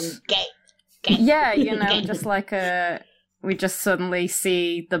hint. Yeah, just like we just suddenly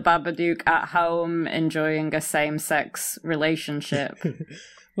see the Babadook at home enjoying a same-sex relationship.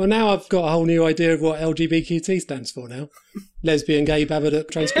 Well, now I've got a whole new idea of what LGBTQ stands for now. Lesbian, gay, Babadook,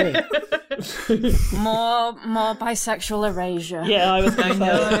 trans, queer. More bisexual erasure. Yeah, I was going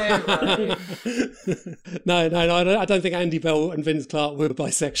to say. No, I don't think Andy Bell and Vince Clarke were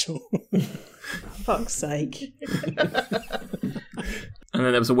bisexual. Fuck's sake. And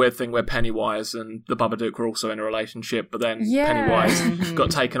then there was a weird thing where Pennywise and the Babadook were also in a relationship, but then Pennywise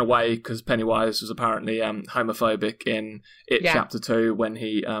got taken away because Pennywise was apparently homophobic in It Chapter 2 when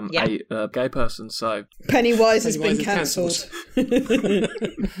he ate a gay person. So Pennywise has been cancelled.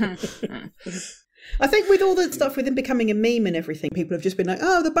 I think with all the stuff with him becoming a meme and everything, people have just been like,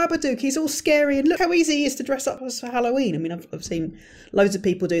 oh, the Babadook, he's all scary and look how easy he is to dress up as for Halloween. I mean, I've seen loads of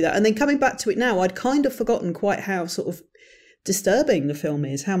people do that. And then coming back to it now, I'd kind of forgotten quite how sort of disturbing the film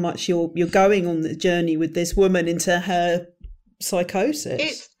is, how much you're going on the journey with this woman into her psychosis.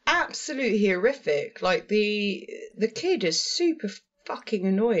 It's absolutely horrific. Like the kid is super fucking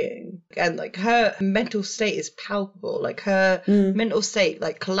annoying, and like her mental state is palpable, like her mental state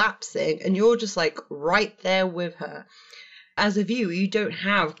like collapsing, and you're just like right there with her. As a viewer, you don't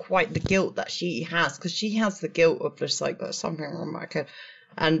have quite the guilt that she has, because she has the guilt of just like there's something wrong with my kid.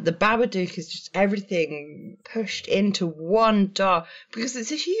 And the Babadook is just everything pushed into one dark, because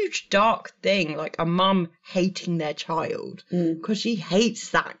it's a huge dark thing, like a mum hating their child because she hates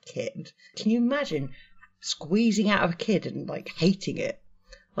that kid. Can you imagine squeezing out of a kid and like hating it?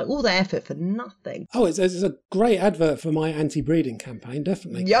 Like all the effort for nothing. Oh, it's a great advert for my anti-breeding campaign,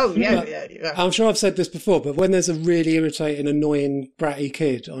 definitely. Yeah. I'm sure I've said this before, but when there's a really irritating, annoying, bratty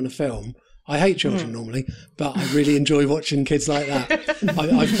kid on a film, I hate children normally, but I really enjoy watching kids like that.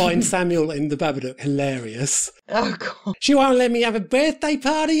 I find Samuel in The Babadook hilarious. Oh, God. She won't let me have a birthday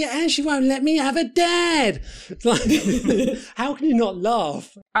party and she won't let me have a dad. Like, how can you not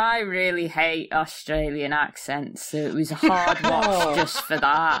laugh? I really hate Australian accents, so it was a hard watch just for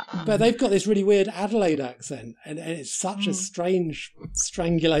that. But they've got this really weird Adelaide accent, and it's such a strange,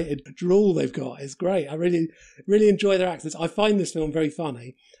 strangulated drawl they've got. It's great. I really, really enjoy their accents. I find this film very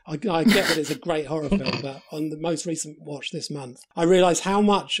funny. I get that it's a great horror film, but on the most recent watch this month, I realised how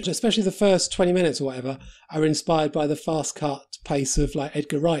much, especially the first 20 minutes or whatever, are inspired by the fast cut pace of like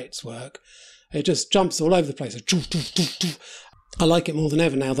Edgar Wright's work. It just jumps all over the place. I like it more than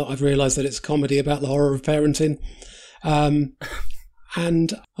ever now that I've realised that it's a comedy about the horror of parenting. And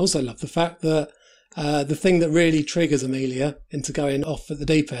I also love the fact that the thing that really triggers Amelia into going off at the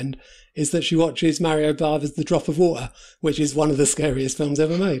deep end is that she watches Mario Bava's The Drop of Water, which is one of the scariest films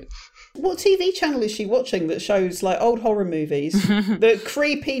ever made. What TV channel is she watching that shows like old horror movies, the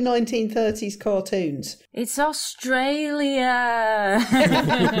creepy 1930s cartoons? It's Australia.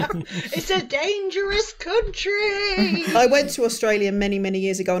 It's a dangerous country. I went to Australia many, many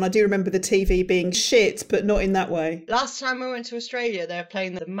years ago, and I do remember the TV being shit, but not in that way. Last time I went to Australia, they were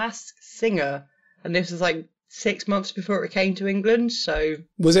playing The Masked Singer, and this was like 6 months before it came to England. So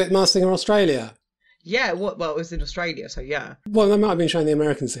Was it Masked Singer Australia? yeah, well, it was in Australia, so yeah. Well, they might have been showing the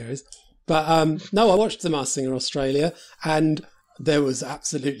American series. But no, I watched The Masked Singer Australia, and there was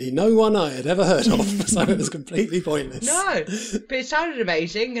absolutely no one I had ever heard of, so it was completely pointless. No, but it sounded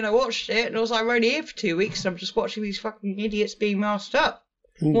amazing, and I watched it, and I was like, I'm only here for 2 weeks, and I'm just watching these fucking idiots being masked up.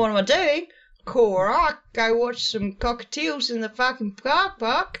 What am I doing? Cool, go watch some cockatiels in the fucking car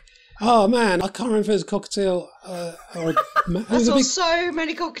park. Oh man, I can't remember if it was a cockatiel or I saw so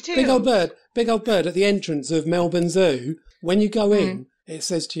many cockatiels. big old bird at the entrance of Melbourne Zoo. When you go in, it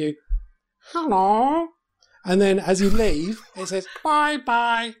says to you, "Hello," and then as you leave, it says, "Bye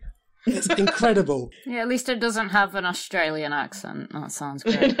bye." It's incredible. Yeah, at least it doesn't have an Australian accent. That sounds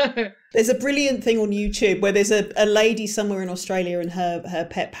great. There's a brilliant thing on YouTube where there's a lady somewhere in Australia and her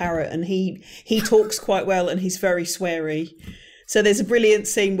pet parrot, and he talks quite well and he's very sweary. So there's a brilliant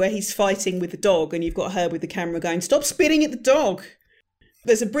scene where he's fighting with the dog, and you've got her with the camera going, "Stop spitting at the dog."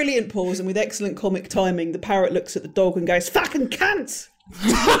 There's a brilliant pause, and with excellent comic timing, the parrot looks at the dog and goes, "Fucking cunt!"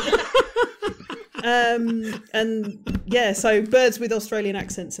 And yeah, so birds with Australian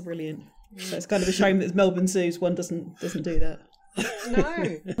accents are brilliant. So it's kind of a shame that Melbourne Zoos one doesn't do that.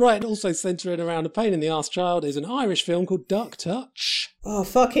 No. Right, also centering around a pain in the arse child is an Irish film called Dark Touch. Oh,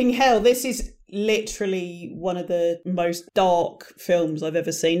 fucking hell. This is literally one of the most dark films I've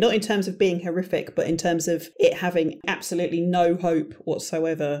ever seen. Not in terms of being horrific, but in terms of it having absolutely no hope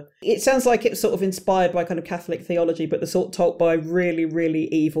whatsoever. It sounds like it's sort of inspired by kind of Catholic theology, but they're sort of told by really, really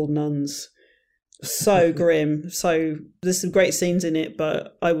evil nuns. So grim. So there's some great scenes in it,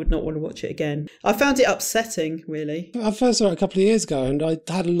 but I would not want to watch it again. I found it upsetting, really. I first saw it a couple of years ago and I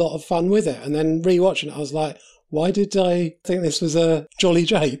had a lot of fun with it. And then rewatching it, I was like, why did I think this was a jolly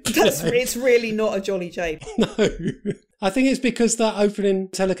jape? It's really not a jolly jape. No. I think it's because that opening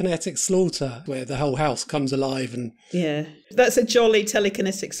telekinetic slaughter where the whole house comes alive and... Yeah, that's a jolly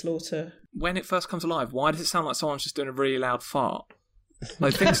telekinetic slaughter. When it first comes alive, why does it sound like someone's just doing a really loud fart?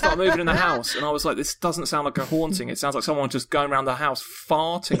 Like, things start moving in the house, and I was like, this doesn't sound like a haunting. It sounds like someone just going around the house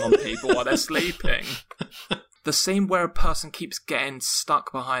farting on people while they're sleeping. The scene where a person keeps getting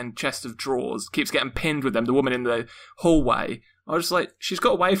stuck behind chest of drawers, keeps getting pinned with them, the woman in the hallway, I was just like, she's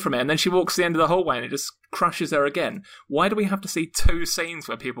got away from it, and then she walks to the end of the hallway and it just crushes her again. Why do we have to see two scenes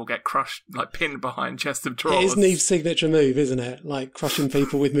where people get crushed, like pinned behind chest of drawers? It is Neve's signature move, isn't it? Like crushing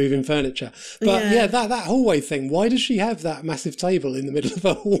people with moving furniture. But yeah, that hallway thing, why does she have that massive table in the middle of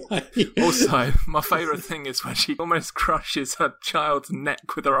a hallway? Also, my favourite thing is when she almost crushes her child's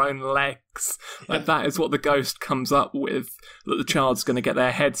neck with her own legs. Like, that is what the ghost comes up with, that the child's going to get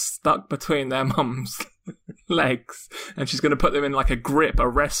their head stuck between their mum's legs, and she's going to put them in like a grip, a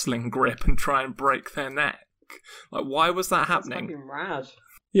wrestling grip, and try and break their neck. Like, why was that happening? That's fucking rad.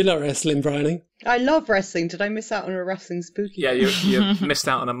 You're not wrestling, Bryony. I love wrestling. Did I miss out on a wrestling spooky? Yeah, you missed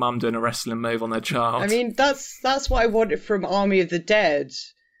out on a mum doing a wrestling move on their child. I mean, that's what I wanted from Army of the Dead.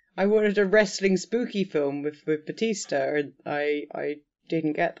 I wanted a wrestling spooky film with Batista, and I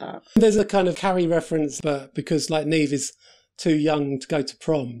didn't get that. There's a kind of Carrie reference, but because like Neve is too young to go to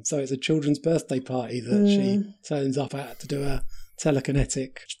prom, so it's a children's birthday party that she turns up at to do a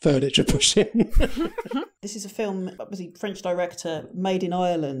telekinetic furniture pushing. This is a film, obviously French director, made in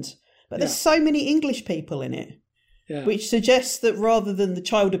Ireland, but there's so many English people in it, which suggests that rather than the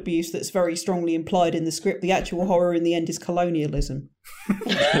child abuse that's very strongly implied in the script, the actual horror in the end is colonialism.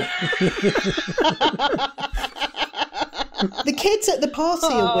 The kids at the party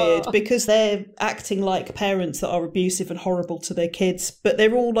are weird because they're acting like parents that are abusive and horrible to their kids, but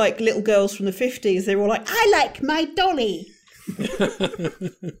they're all like little girls from the 50s. They're all like, I like my Dolly.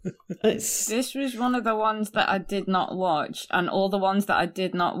 This was one of the ones that I did not watch, and all the ones that I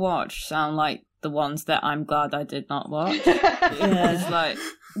did not watch sound like the ones that I'm glad I did not watch. It's like,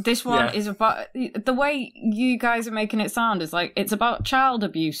 this one is about, the way you guys are making it sound is like it's about child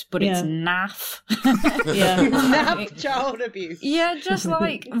abuse, but it's naff. Naff child abuse. Yeah, just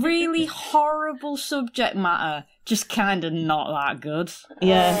like really horrible subject matter, just kind of not that good.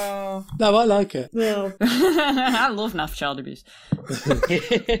 Yeah. No, I like it. Well, I love naff child abuse.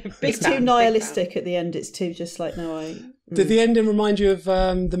 It's too nihilistic at the end. It's too just like, no, I... Did the ending remind you of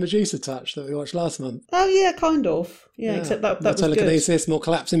the Medusa Touch that we watched last month? Oh, yeah, kind of. Yeah, except that was telekinesis, more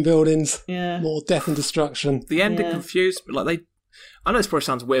collapsing buildings, yeah, more death and destruction. The ending confused me. Like, I know this probably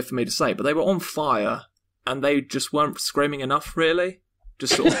sounds weird for me to say, but they were on fire and they just weren't screaming enough, really.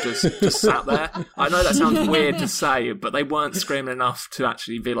 Just sort of just sat there. I know that sounds weird to say, but they weren't screaming enough to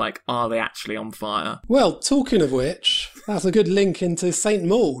actually be like, are they actually on fire? Well, talking of which, that's a good link into St.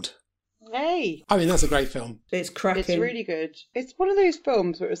 Maud. Hey. Hey! I mean, that's a great film. It's cracking. It's really good. It's one of those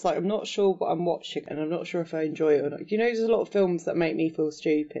films where it's like, I'm not sure what I'm watching and I'm not sure if I enjoy it or not. You know, there's a lot of films that make me feel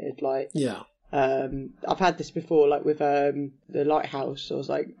stupid. Like, Yeah. I've had this before, like with The Lighthouse. I was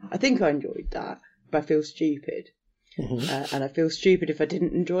like, I think I enjoyed that, but I feel stupid. Mm-hmm. And I feel stupid if I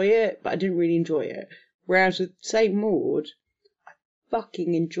didn't enjoy it, but I didn't really enjoy it. Whereas with Saint Maud, I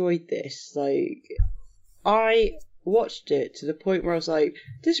fucking enjoyed this. Like, I watched it to the point where I was like,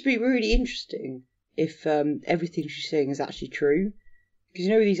 this would be really interesting if everything she's saying is actually true. Because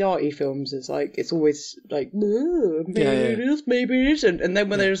you know these arty films, it's like, it's always like, maybe it is, maybe it isn't. And then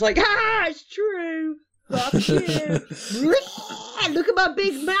when they're just like, it's true, fuck you. Look at my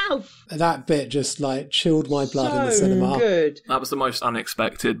big mouth. That bit just like chilled my blood in the So cinema. good. That was the most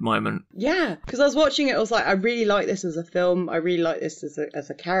unexpected moment. Yeah, because I was watching it, I was like, I really like this as a film. I really like this as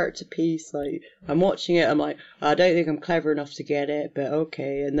a character piece. Like, I'm watching it, I'm like, I don't think I'm clever enough to get it, but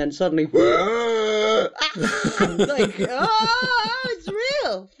okay. And then suddenly, like, oh, it's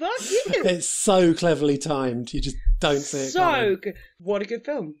real. Fuck you. It's so cleverly timed. You just don't see it So coming. good. What a good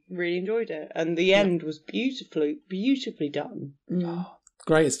film. Really enjoyed it. And the end was beautifully done.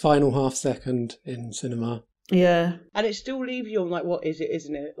 Greatest final half second in cinema. Yeah. And it still leaves you on like, what is it,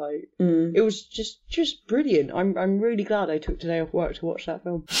 isn't it? Like, it was just brilliant. I'm really glad I took today off work to watch that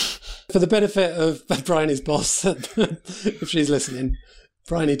film. For the benefit of Bryony's boss, if she's listening,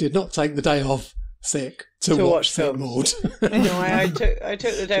 Bryony did not take the day off sick to watch Saint Maud. No, I took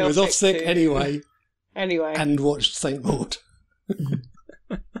the day She off. was off sick anyway. Anyway. And watched Saint Maud.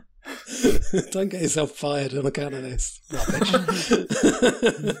 Don't get yourself fired on account of this rubbish.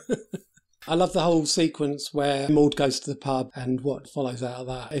 I love the whole sequence where Maud goes to the pub and what follows out of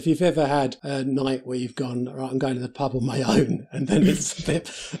that. If you've ever had a night where you've gone, right, I'm going to the pub on my own, and then it's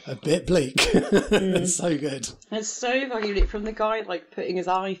a bit bleak. It's so good. It's so fucking good. From the guy like putting his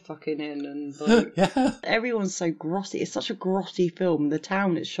eye fucking in and like everyone's so grotty. It's such a grotty film. The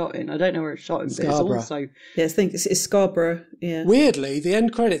town it's shot in, I don't know where it's shot in, but it's also I think it's Scarborough. Yeah. Weirdly, the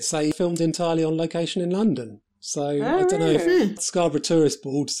end credits say filmed entirely on location in London. So I don't know if Scarborough Tourist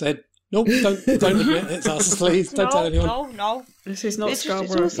Board said, nope, don't admit it's us, please. Don't tell anyone. No. This is not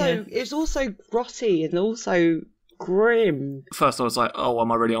Scarborough. It's also grotty and also grim. First I was like, oh,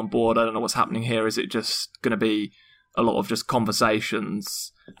 am I really on board? I don't know what's happening here. Is it just going to be a lot of just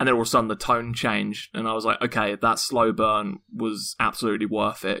conversations? And then all of a sudden the tone changed. And I was like, okay, that slow burn was absolutely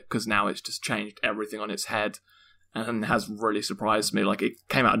worth it, because now it's just changed everything on its head. And has really surprised me. Like, it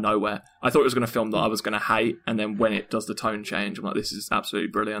came out of nowhere. I thought it was going to film that I was going to hate, and then when it does the tone change, I'm like, this is absolutely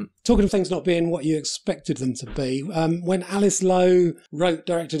brilliant. Talking of things not being what you expected them to be, when Alice Lowe wrote,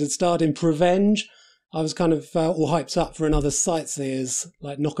 directed and starred in Prevenge, I was kind of all hyped up for another Sightseers,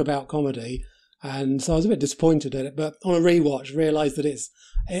 like, knockabout comedy. And so I was a bit disappointed at it, but on a rewatch realised that it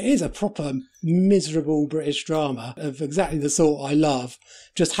is a proper miserable British drama of exactly the sort I love.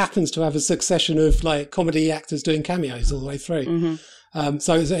 Just happens to have a succession of like comedy actors doing cameos all the way through.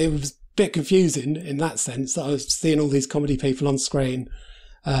 So it was a bit confusing in that sense that I was seeing all these comedy people on screen.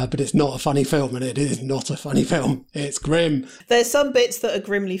 But it's not a funny film, and it is not a funny film. It's grim. There's some bits that are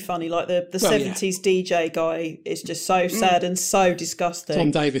grimly funny, like the 70s DJ guy is just so sad and so disgusting.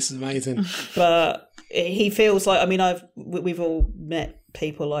 Tom Davis is amazing. But he feels like, I mean, we've all met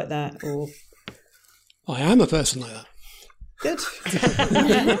people like that. Or I am a person like that. Good.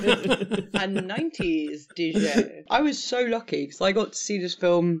 And 90s DJ. I was so lucky because I got to see this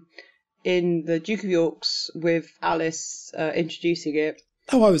film in the Duke of York's with Alice introducing it.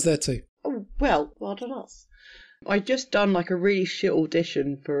 Oh, I was there too. Oh, well done us. I'd just done like a really shit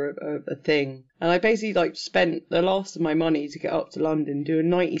audition for a thing, and I basically like spent the last of my money to get up to London, do a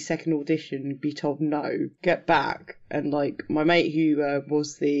 90-second audition, be told no, get back, and like my mate who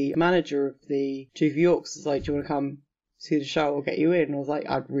was the manager of the Duke of York's was like, do you want to come see the show? I'll get you in. And I was like,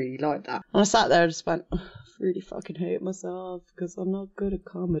 I'd really like that. And I sat there and just went, I really fucking hate myself because I'm not good at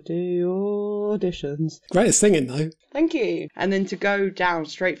comedy auditions. Great at singing though. Thank you. And then to go down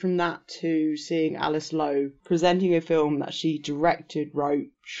straight from that to seeing Alice Lowe presenting a film that she directed, wrote,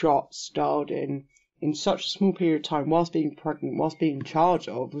 shot, starred in such a small period of time, whilst being pregnant, whilst being in charge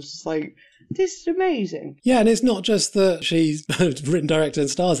of, was just like, this is amazing. Yeah, and it's not just that she's written, directed and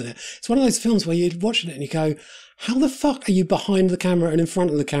stars in it. It's one of those films where you're watching it and you go, how the fuck are you behind the camera and in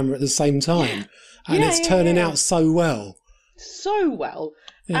front of the camera at the same time? And it's turning out so well. So well.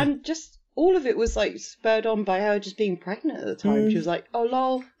 Yeah. And just all of it was like spurred on by her just being pregnant at the time. She was like, "Oh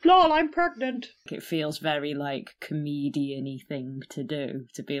lol, I'm pregnant." It feels very like comedian-y thing to do,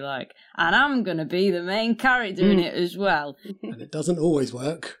 to be like, and I'm gonna be the main character in it as well. And it doesn't always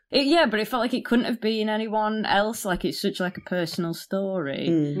work. But it felt like it couldn't have been anyone else. Like, it's such like a personal story,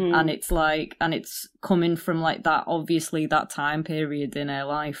 and it's like, and it's coming from like that. Obviously, that time period in her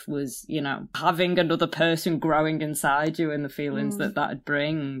life was, you know, having another person growing inside you and the feelings that that'd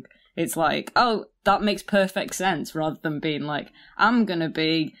bring. It's like, oh, that makes perfect sense, rather than being like, I'm gonna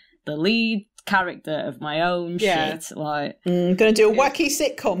be the lead character of my own shit. Like, I'm going to do a wacky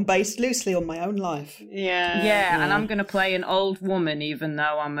sitcom based loosely on my own life. Yeah, and I'm going to play an old woman even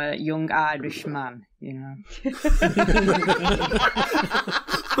though I'm a young Irish man, you know.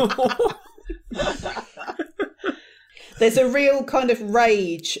 There's a real kind of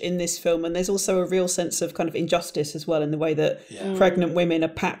rage in this film, and there's also a real sense of kind of injustice as well, in the way that pregnant women are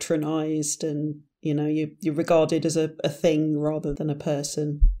patronised and, you know, you're regarded as a thing rather than a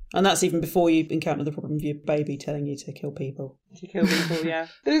person. And that's even before you encounter the problem of your baby telling you to kill people. Yeah.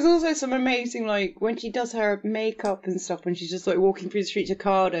 There's also some amazing, like, when she does her makeup and stuff, when she's just, like, walking through the streets of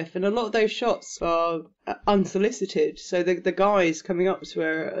Cardiff, and a lot of those shots are unsolicited. So the guys coming up to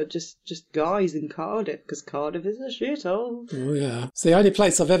her are just guys in Cardiff, because Cardiff is a shithole. Oh, yeah. It's the only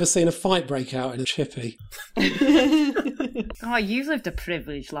place I've ever seen a fight break out in a chippy. Oh, you've lived a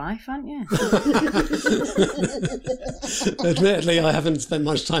privileged life, haven't you? Admittedly, I haven't spent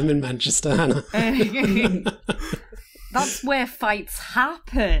much time in Manchester, Hannah. That's where fights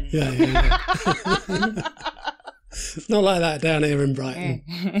happen. Yeah. It's not like that down here in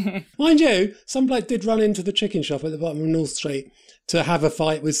Brighton. Mind you, some bloke did run into the chicken shop at the bottom of North Street to have a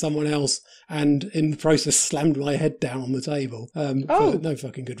fight with someone else, and in the process slammed my head down on the table for no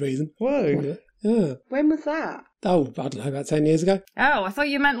fucking good reason. Whoa. Yeah. When was that? Oh, I don't know, about 10 years ago. Oh, I thought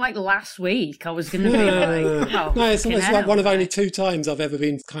you meant like last week. I was going to be like, oh, no, it's like one of only 2 times I've ever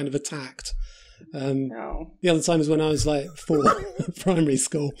been kind of attacked. The other time was when I was like 4, primary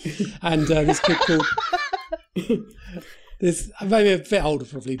school, and this kid called maybe a bit older,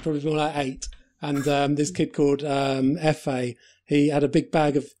 probably more like 8, and this kid called F.A. He had a big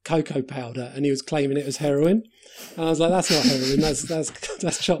bag of cocoa powder and he was claiming it was heroin, and I was like, that's not heroin,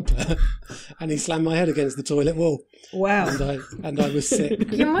 that's chocolate. And he slammed my head against the toilet wall. Wow. And I was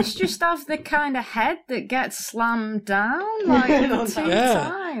sick. You must just have the kind of head that gets slammed down like 2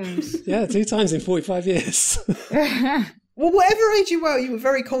 times. Yeah, 2 times in 45 years. Well, whatever age you were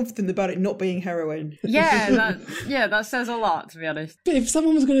very confident about it not being heroin. That says a lot, to be honest. If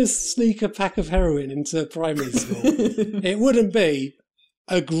someone was going to sneak a pack of heroin into primary school, it wouldn't be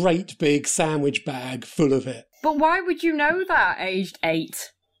a great big sandwich bag full of it. But why would you know that, aged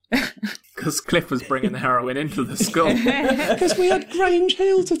 8? Because Cliff was bringing the heroin into the school. Because we had Grange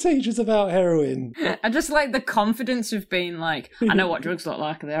Hill to teach us about heroin. I just like the confidence of being like, I know what drugs look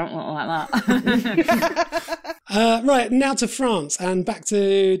like, they don't look like that. Right, now to France, and back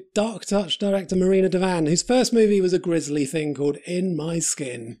to Dark Touch director Marina Devan, whose first movie was a grisly thing called In My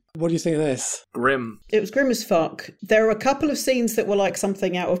Skin. What do you think of this? Grim. It was grim as fuck. There were a couple of scenes that were like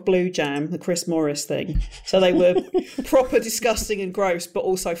something out of Blue Jam, the Chris Morris thing. So they were proper disgusting and gross, but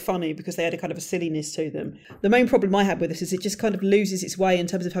also funny because they had a kind of a silliness to them. The main problem I had with this is it just kind of loses its way in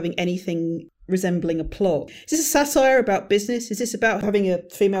terms of having anything resembling a plot. Is this a satire about business? Is this about having a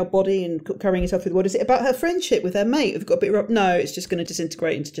female body and carrying yourself with what? Is it about her friendship with her mate? Have got a bit of... No, it's just going to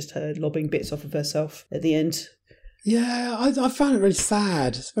disintegrate into just her lobbing bits off of herself at the end. Yeah, I found it really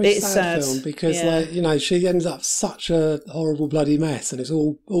sad. It's a very sad film because, like, you know, she ends up such a horrible bloody mess, and it's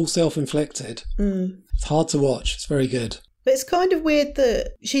all self-inflicted. It's hard to watch. It's very good. But it's kind of weird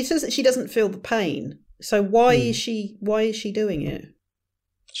that she says that she doesn't feel the pain. So why is she doing it?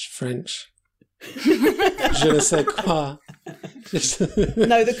 She's French. Je ne sais quoi.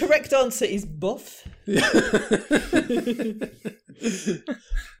 No, the correct answer is bof.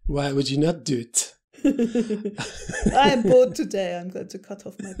 Why would you not do it? I'm bored today. I'm going to cut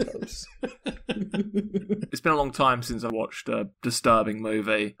off my toes. It's been a long time since I watched a disturbing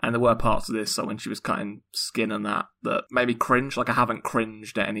movie, and there were parts of this, so when she was cutting skin and that made me cringe. Like, I haven't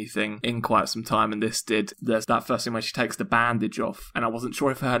cringed at anything in quite some time, and this did. There's that first scene where she takes the bandage off, and I wasn't sure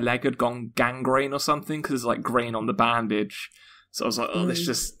if her leg had gone gangrene or something, because there's like green on the bandage. So I was like, this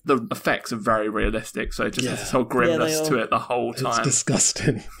just, the effects are very realistic, so it just has this whole grimness to it the whole time. It's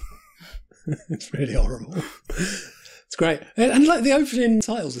disgusting. It's really horrible. It's great. And like the opening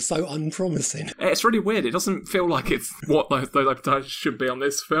titles are so unpromising. It's really weird. It doesn't feel like it's what those titles should be on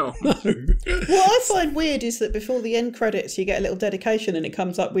this film. No. What I find weird is that before the end credits you get a little dedication and it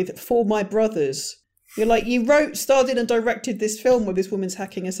comes up with "For My Brothers." You're like, you wrote, starred in and directed this film where this woman's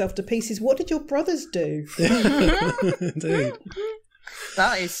hacking herself to pieces. What did your brothers do? Indeed.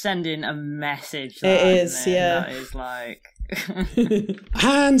 That is sending a message. It is, yeah. That is like...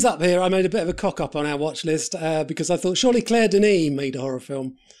 Hands up here. I made a bit of a cock up on our watch list because I thought surely Claire Denis made a horror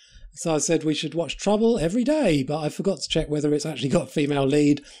film. So I said we should watch Trouble every day, but I forgot to check whether it's actually got a female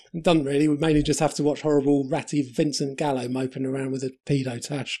lead. It doesn't really. We mainly just have to watch horrible, ratty Vincent Gallo moping around with a pedo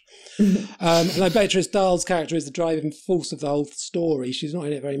tash. Although Beatrice Dahl's character is the driving force of the whole story, she's not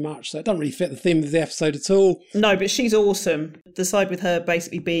in it very much, so it doesn't really fit the theme of the episode at all. No, but she's awesome. The side with her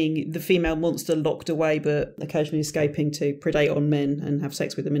basically being the female monster locked away, but occasionally escaping to predate on men and have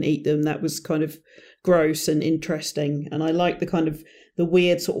sex with them and eat them, that was kind of gross and interesting. And I like the kind of the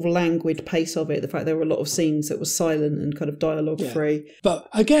weird sort of languid pace of it, the fact there were a lot of scenes that were silent and kind of dialogue free. But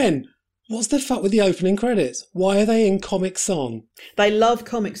again, what's the fuck with the opening credits? Why are they in Comic Sans? They love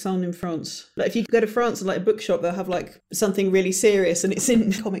Comic Sans in France. Like if you go to France and like a bookshop, they'll have like something really serious and it's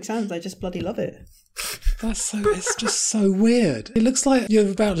in Comic Sans. They just bloody love it. It's just so weird. It looks like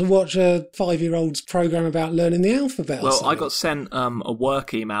you're about to watch a 5-year-old's program about learning the alphabet. Well, I got sent a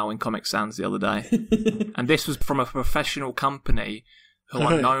work email in Comic Sans the other day, and this was from a professional company who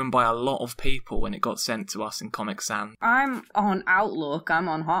are known by a lot of people, and it got sent to us in Comic Sans. I'm on Outlook, I'm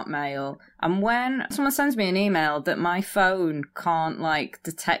on Hotmail, and when someone sends me an email that my phone can't, like,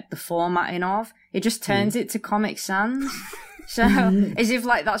 detect the formatting of, it just turns it to Comic Sans. So, as if,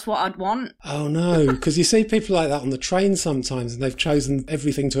 like, that's what I'd want. Oh, no, because you see people like that on the train sometimes, and they've chosen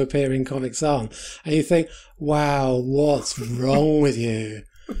everything to appear in Comic Sans, and you think, wow, what's wrong with you?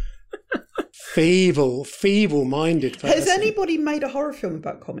 Feeble-minded person. Has anybody made a horror film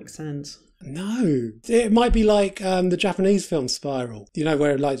about Comic Sans? No. It might be like the Japanese film Spiral. You know,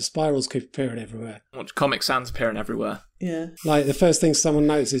 where like the spirals keep appearing everywhere. Watch Comic Sans appearing everywhere. Yeah. Like the first thing someone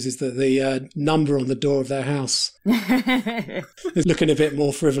notices is that the number on the door of their house is looking a bit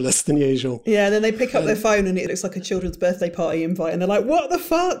more frivolous than usual. Yeah, then they pick up their phone and it looks like a children's birthday party invite and they're like, what the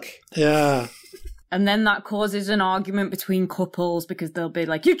fuck? Yeah. And then that causes an argument between couples because they'll be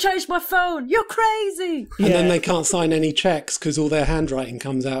like, you changed my phone, you're crazy. And then they can't sign any checks because all their handwriting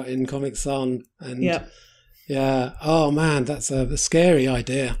comes out in Comic Sans. And yeah. Oh, man, that's a scary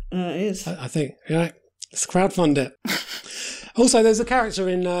idea. It is. I think, let's crowdfund it. Also, there's a character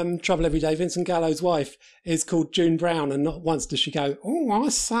in Trouble Every Day, Vincent Gallo's wife, is called June Brown, and not once does she go, oh, I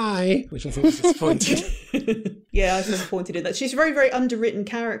say, which I think is disappointing. Yeah, I was disappointed in that. She's a very, very underwritten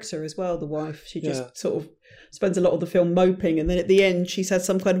character as well, the wife. She just sort of spends a lot of the film moping, and then at the end she's had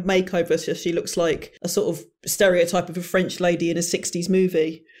some kind of makeover, so she looks like a sort of stereotype of a French lady in a 60s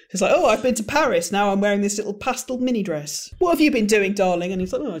movie. It's like, oh, I've been to Paris, now I'm wearing this little pastel mini dress. What have you been doing, darling? And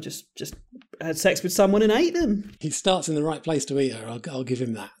he's like, oh, I just had sex with someone and ate them. He starts in the right place to eat her, I'll give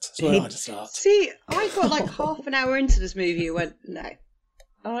him that. That's where I'd start. See, I got like half an hour into this movie and went, no,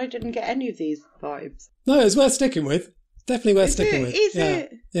 I didn't get any of these vibes. No, it's worth sticking with. Definitely worth sticking with. Is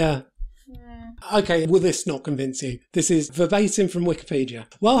it? Yeah. Okay, will this not convince you? This is verbatim from Wikipedia.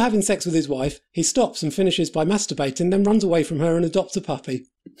 While having sex with his wife, he stops and finishes by masturbating, then runs away from her and adopts a puppy.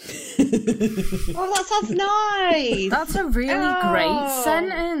 Oh, that sounds nice. That's a really great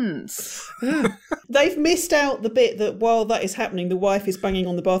sentence. Yeah. They've missed out the bit that while that is happening, the wife is banging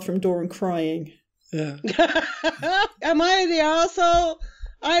on the bathroom door and crying. Yeah. Am I the arsehole?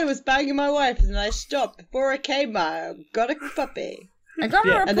 I was banging my wife and I stopped before I came out. Got a puppy. I got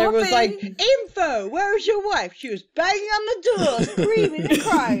her a puppy. And there was like, info, where's your wife? She was banging on the door, screaming and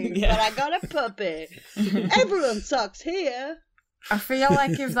crying, but I got a puppy. Everyone sucks here. I feel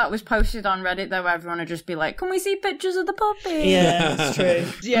like if that was posted on Reddit, though, everyone would just be like, can we see pictures of the puppy? Yeah, that's true.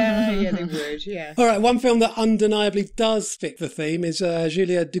 Yeah, they would, yeah. All right, one film that undeniably does fit the theme is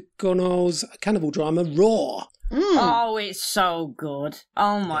Julia Ducournau's cannibal drama, Raw. Oh, it's so good.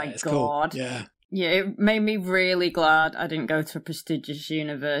 Oh, my God. Cool. Yeah. Yeah, it made me really glad I didn't go to a prestigious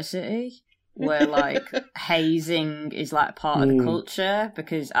university where, like, hazing is, like, part of the culture,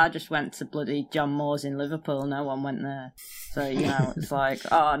 because I just went to bloody John Moores in Liverpool. No one went there. So, you know, it's like,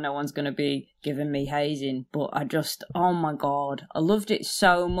 oh, no one's going to be giving me hazing. But I just, oh, my God, I loved it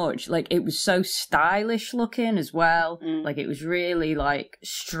so much. Like, it was so stylish looking as well. Like, it was really, like,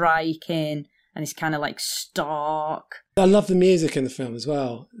 striking. And it's kind of like stark. I love the music in the film as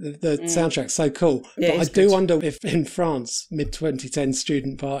well. The soundtrack's so cool. Yeah, but I do wonder if in France, mid-2010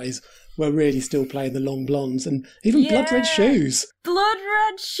 student parties were really still playing the long blondes and even Blood Red Shoes. Blood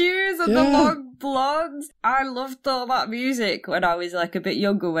Red Shoes and the long blondes. I loved all that music when I was like a bit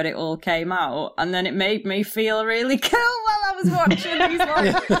younger when it all came out. And then it made me feel really cool while I was watching these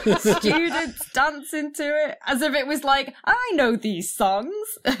like students dancing to it. As if it was like, I know these songs.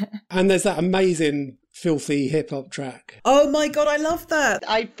 And there's that amazing filthy hip-hop track. Oh my god, I love that.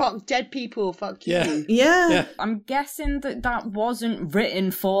 I fuck dead people, fuck you. Yeah. Yeah. I'm guessing that wasn't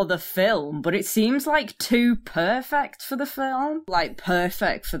written for the film, but it seems like too perfect for the film. Like,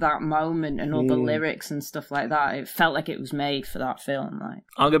 perfect for that moment and all the lyrics and stuff like that. It felt like it was made for that film. Like,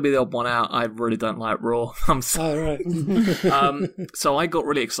 I'm going to be the odd one out. I really don't like Raw. I'm sorry. Oh, right. So I got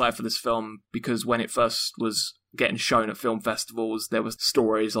really excited for this film because when it first was getting shown at film festivals, there was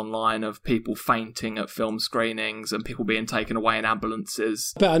stories online of people fainting at film screenings and people being taken away in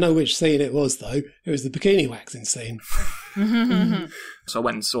ambulances. But I know which scene it was, though. It was the bikini waxing scene. So I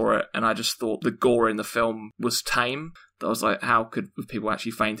went and saw it, and I just thought the gore in the film was tame. I was like, how could people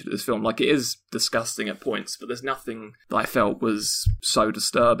actually fainted at this film? Like, it is disgusting at points, but there's nothing that I felt was so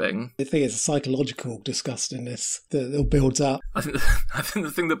disturbing. I think it's a psychological disgustingness that builds up. I think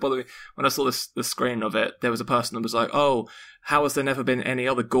the thing that bothered me when I saw the screen of it, there was a person that was like, "Oh, how has there never been any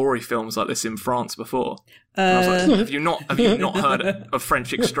other gory films like this in France before?" And I was like, have you not heard of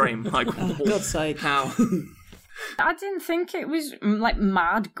French Extreme? Like, For God's sake. how? I didn't think it was like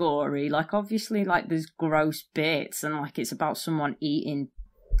mad gory. Like, obviously, like there's gross bits and like it's about someone eating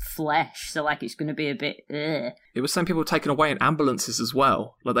flesh, so like it's going to be a bit. It was some people taken away in ambulances as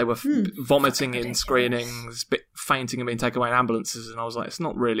well. Like they were vomiting in screenings, fainting and being taken away in ambulances, and I was like, it's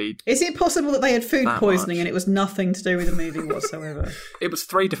not really. Is it possible that they had food that poisoning much. and it was nothing to do with the movie whatsoever? It was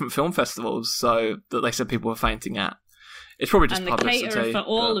 3 different film festivals, so that they said people were fainting at. It's probably just and the publicity. caterer for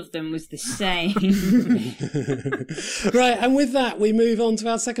all of them was the same. Right, and with that, we move on to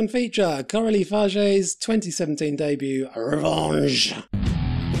our second feature, Coralie Faget's 2017 debut, Revenge.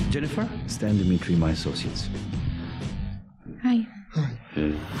 Jennifer, Stan Dimitri, my associates. Hi.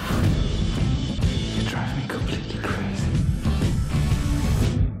 You drive me completely crazy.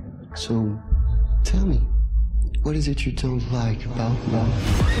 So, tell me, what is it you don't like about love?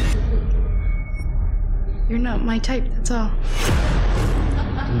 You're not my type, that's all.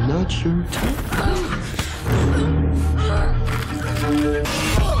 I'm not sure.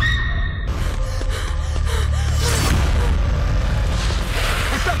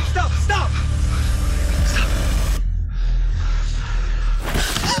 Stop!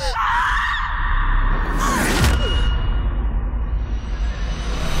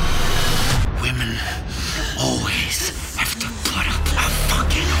 Women always have to put up a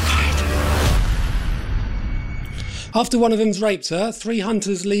fucking fight. After one of them's raped her, 3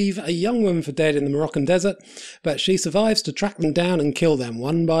 hunters leave a young woman for dead in the Moroccan desert, but she survives to track them down and kill them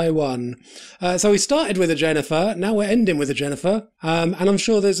one by one. So we started with a Jennifer, now we're ending with a Jennifer, and I'm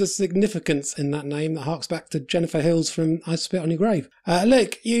sure there's a significance in that name that harks back to Jennifer Hills from I Spit on Your Grave.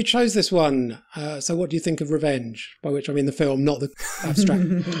 Luke, you chose this one, so what do you think of Revenge? By which I mean the film, not the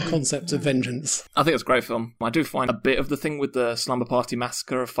abstract concept of vengeance. I think it's a great film. I do find a bit of the thing with the Slumber Party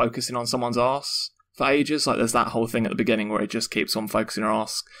Massacre of focusing on someone's arse for ages. Like, there's that whole thing at the beginning where it just keeps on focusing on her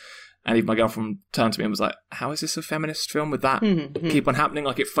arse. And even my girlfriend turned to me and was like, how is this a feminist film with that keep on happening?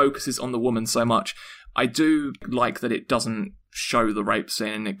 Like, it focuses on the woman so much. I do like that it doesn't show the rape scene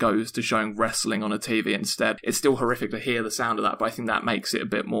and it goes to showing wrestling on a TV instead. It's still horrific to hear the sound of that, but I think that makes it a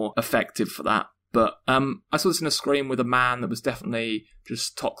bit more effective for that. But I saw this in a screen with a man that was definitely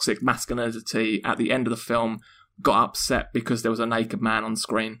just toxic masculinity at the end of the film, got upset because there was a naked man on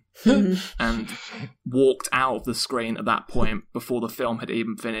screen and walked out of the screen at that point before the film had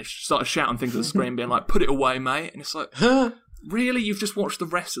even finished. Started shouting things at the screen, being like, put it away, mate. And it's like, really? You've just watched the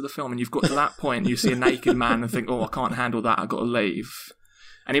rest of the film and you've got to that point and you see a naked man and think, oh, I can't handle that, I've got to leave.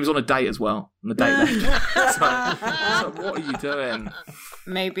 And he was on a date as well. And the date left. So what are you doing?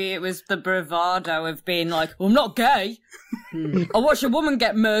 Maybe it was the bravado of being like, well, I'm not gay. I watched a woman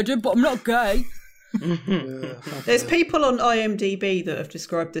get murdered, but I'm not gay. There's people on IMDb that have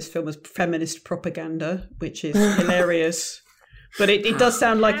described this film as feminist propaganda, which is hilarious. But it does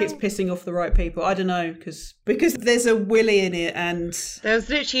sound like it's pissing off the right people. I don't know, because there's a Willy in it, and there's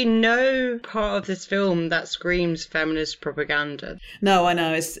literally no part of this film that screams feminist propaganda. No, I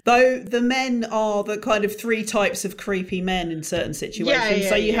know. Though the men are the kind of 3 types of creepy men in certain situations.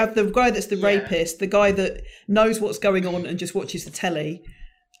 So you have the guy that's the rapist, the guy that knows what's going on and just watches the telly,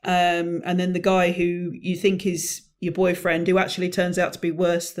 and then the guy who you think is your boyfriend, who actually turns out to be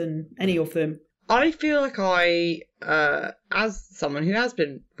worse than any of them. I feel like as someone who has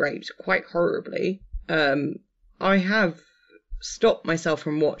been raped quite horribly, I have stopped myself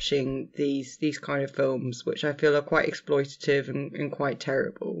from watching these kind of films, which I feel are quite exploitative and quite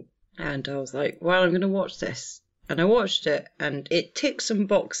terrible. And I was like, well, I'm going to watch this. And I watched it, and it ticked some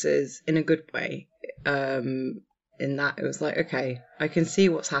boxes in a good way. In that it was like, okay, I can see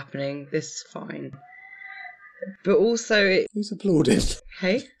what's happening. This is fine. But also, who's applauded?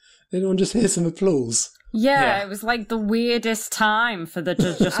 Hey. Anyone just hear some applause? Yeah, it was like the weirdest time for the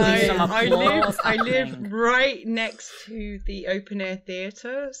to just be some applause. I live right next to the open air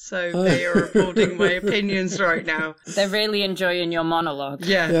theatre, so they are applauding my opinions right now. They're really enjoying your monologue.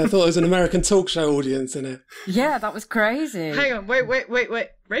 Yeah. I thought it was an American talk show audience in it. Yeah, that was crazy. Hang on, wait.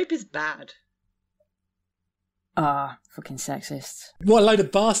 Rape is bad. Ah, fucking sexist. What a load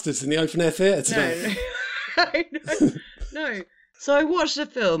of bastards in the open air theatre today. No. So I watched the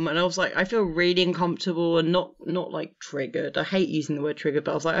film and I was like, I feel really uncomfortable and not like triggered. I hate using the word triggered,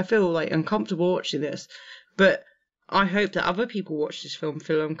 but I was like, I feel like uncomfortable watching this. But I hope that other people watch this film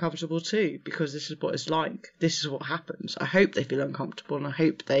feel uncomfortable too, because this is what it's like. This is what happens. I hope they feel uncomfortable and I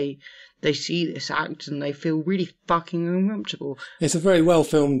hope they see this act and they feel really fucking uncomfortable. It's a very well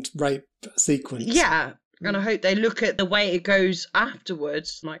filmed rape sequence. Yeah. And I hope they look at the way it goes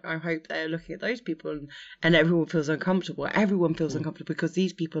afterwards. Like, I hope they're looking at those people and everyone feels uncomfortable. Everyone feels uncomfortable because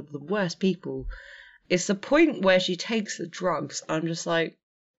these people are the worst people. It's the point where she takes the drugs. I'm just like,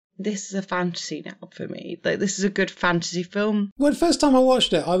 this is a fantasy now for me. Like, this is a good fantasy film. Well, the first time I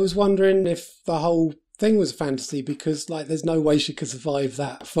watched it, I was wondering if the whole thing was fantasy because, like, there's no way she could survive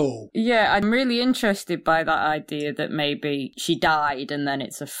that fall. Yeah, I'm really interested by that idea that maybe she died and then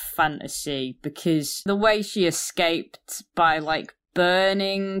it's a fantasy, because the way she escaped by, like,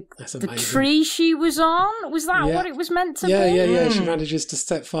 burning the tree she was on, was that what it was meant to be? Yeah. She manages to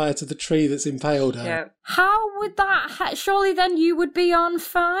set fire to the tree that's impaled her. Yeah. How would that... surely then you would be on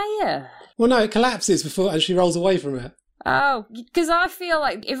fire. Well, no, it collapses before and she rolls away from it. Oh, because I feel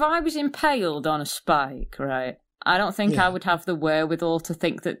like if I was impaled on a spike, right, I don't think I would have the wherewithal to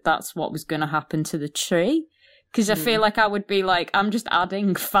think that that's what was going to happen to the tree. Because I feel like I would be like, I'm just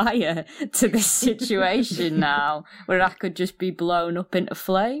adding fire to this situation now, where I could just be blown up into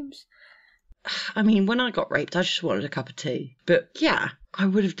flames. I mean, when I got raped, I just wanted a cup of tea. But yeah, I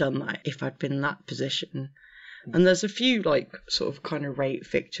would have done that if I'd been in that position. And there's a few, like, sort of kind of rape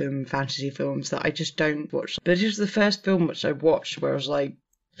victim fantasy films that I just don't watch. But this was the first film which I watched where I was like,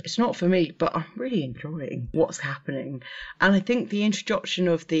 it's not for me, but I'm really enjoying what's happening. And I think the introduction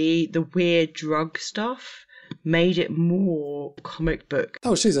of the weird drug stuff made it more comic book.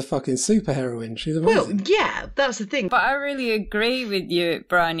 Oh, she's a fucking superheroine. She's amazing. Well, yeah, that's the thing. But I really agree with you,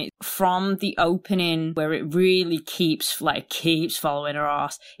 Brian. From the opening, where it really keeps following her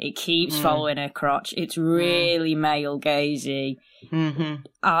ass, it keeps following her crotch. It's really male gazy. Mm-hmm.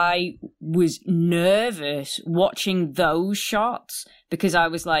 I was nervous watching those shots because I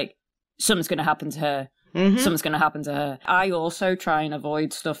was like, something's going to happen to her. Something's going to happen to her. I also try and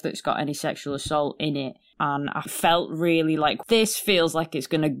avoid stuff that's got any sexual assault in it. And I felt really like this feels like it's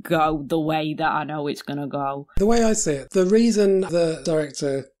going to go the way that I know it's going to go. The way I see it, the reason the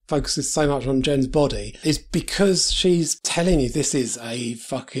director focuses so much on Jen's body is because she's telling you this is a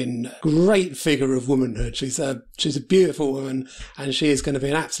fucking great figure of womanhood. She's a beautiful woman and she is going to be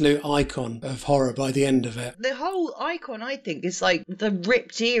an absolute icon of horror by the end of it. The whole icon, I think, is like the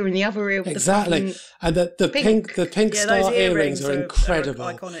ripped ear in the other ear. Exactly. And the pink star earrings are incredible.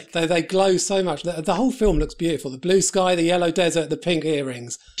 Iconic. They glow so much. The whole film looks beautiful. The blue sky, the yellow desert, the pink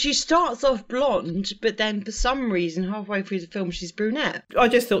earrings. She starts off blonde, but then for some reason, halfway through the film, she's brunette. I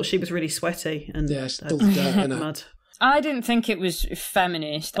just thought she was really sweaty and still dirt in mud. I didn't think it was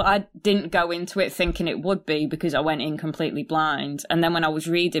feminist, but I didn't go into it thinking it would be because I went in completely blind. And then when I was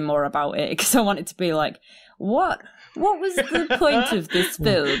reading more about it, because I wanted to be like, what was the point of this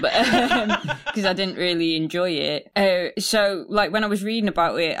film? Because I didn't really enjoy it. So, like, when I was reading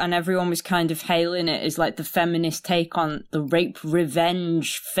about it and everyone was kind of hailing it as, like, the feminist take on the rape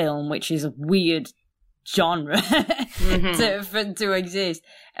revenge film, which is a weird genre to exist.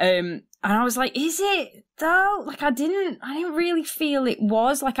 And I was like, is it though? Like, I didn't really feel it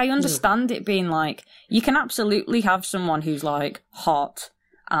was. Like, I understand it being like, you can absolutely have someone who's like hot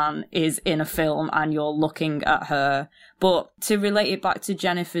and is in a film and you're looking at her. But to relate it back to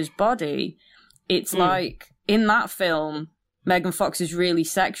Jennifer's body, it's like in that film, Megan Fox is really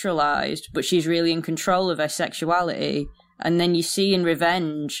sexualized, but she's really in control of her sexuality. And then you see in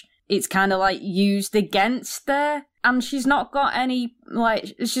Revenge, it's kind of like used against her. And she's not got any,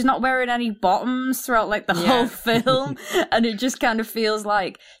 like, she's not wearing any bottoms throughout, like, the whole film. And it just kind of feels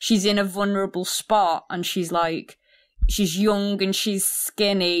like she's in a vulnerable spot and she's, like, she's young and she's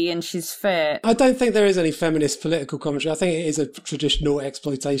skinny and she's fit. I don't think there is any feminist political commentary. I think it is a traditional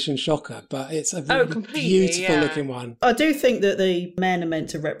exploitation shocker, but it's a really beautiful looking one. I do think that the men are meant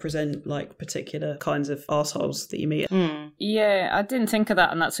to represent like particular kinds of arseholes that you meet. Yeah, I didn't think of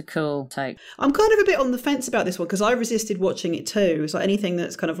that, and that's a cool take. I'm kind of a bit on the fence about this one because I resisted watching it too. It's like anything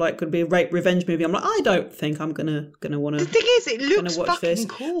that's kind of like could be a rape revenge movie. I'm like, I don't think I'm gonna want to. The thing is, it looks fucking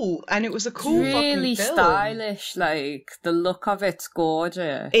cool, and it was a cool really fucking film. Stylish, like the look of it's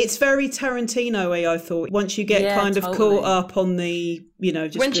gorgeous. It's very Tarantino-y, I thought. Once you get kind of caught up on the,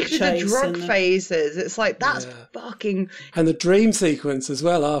 just when the she did chase the drug phases, it's like that's fucking. And the dream sequence as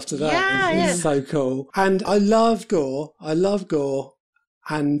well after that is so cool. And I love gore.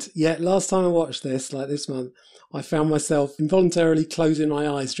 And yet, last time I watched this, like this month, I found myself involuntarily closing my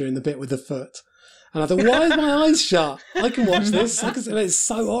eyes during the bit with the foot. And I thought, why is my eyes shut? I can watch this. It's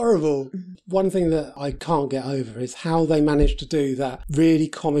so horrible. One thing that I can't get over is how they managed to do that really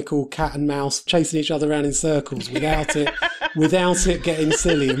comical cat and mouse chasing each other around in circles without it getting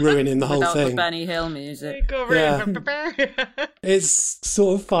silly and ruining the whole thing. Without the Benny Hill music. Yeah. It's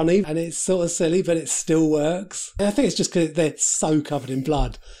sort of funny and it's sort of silly, but it still works. And I think it's just because they're so covered in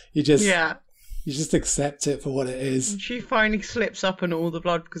blood. You just accept it for what it is. She finally slips up on all the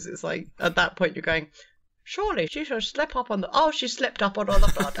blood because it's like, at that point you're going, surely she should slip up on the... Oh, she slipped up on all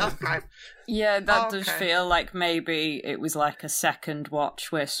the blood. Okay. Yeah, that does feel like maybe it was like a second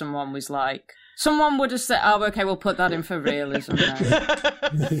watch where someone was like... Someone would have said, oh, okay, we'll put that in for realism now.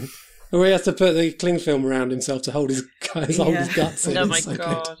 Or he has to put the cling film around himself to hold his guts in. Oh my God.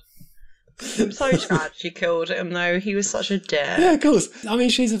 Good. I'm so sad she killed him, though. He was such a dick. Yeah, of course. I mean,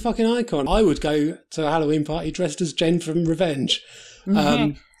 she's a fucking icon. I would go to a Halloween party dressed as Jen from Revenge.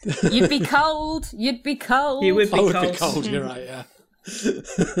 You'd be cold. You'd be cold. You would be cold. I would be cold, you're right, yeah.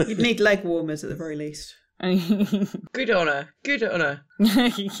 You'd need leg warmers at the very least. Good on her. Good on her.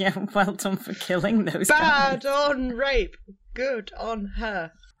 Yeah, well done for killing those guys. Bad on rape. Good on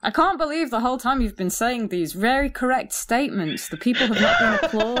her. I can't believe the whole time you've been saying these very correct statements, the people have not been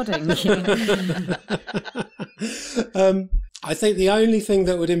applauding you. I think the only thing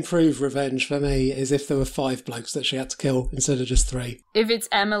that would improve Revenge for me is if there were 5 blokes that she had to kill instead of just 3. If it's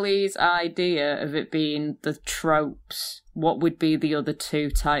Emily's idea of it being the tropes, what would be the other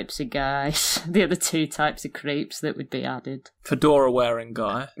 2 types of guys? The other 2 types of creeps that would be added? Fedora-wearing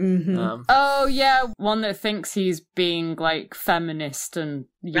guy. Mm-hmm. Oh, yeah, one that thinks he's being, like, feminist and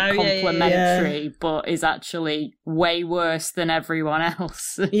complimentary, but is actually way worse than everyone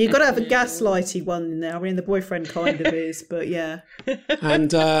else. You've got to have a gaslighty one in there. I mean, the boyfriend kind of is, but yeah.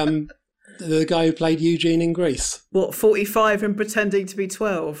 And the guy who played Eugene in Grease. What, 45 and pretending to be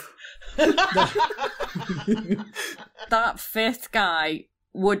 12? That 5th guy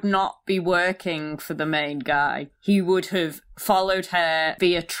would not be working for the main guy. He would have followed her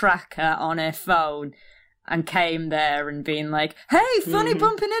via tracker on her phone and came there and been like, hey, funny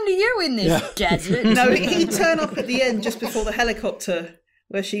bumping into you in this desert. No, he'd turn up at the end just before the helicopter,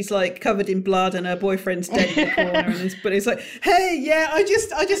 where she's like covered in blood and her boyfriend's dead in the corner, but it's like, hey, yeah, I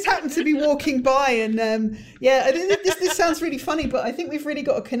just happened to be walking by, and this sounds really funny, but I think we've really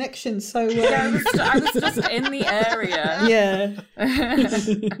got a connection. So I was just in the area. Yeah.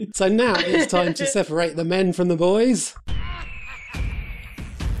 So now it's time to separate the men from the boys.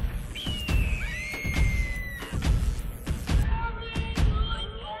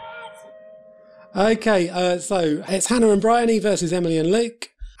 Okay, so it's Hannah and Bryony versus Emily and Luke,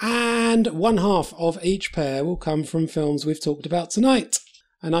 and one half of each pair will come from films we've talked about tonight.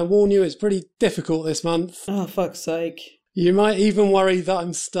 And I warn you, it's pretty difficult this month. Oh, fuck's sake. You might even worry that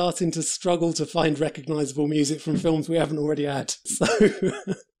I'm starting to struggle to find recognisable music from films we haven't already had. So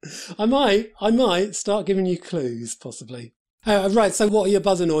I might start giving you clues, possibly. Right, so what are your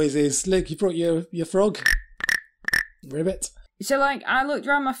buzzer noises? Luke, you brought your frog? Ribbit? So, like, I looked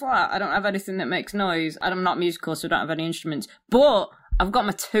around my flat, I don't have anything that makes noise, and I'm not musical, so I don't have any instruments, but I've got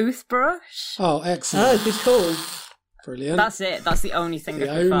my toothbrush. Oh, excellent. Oh, good call. Brilliant. That's it, that's the only thing the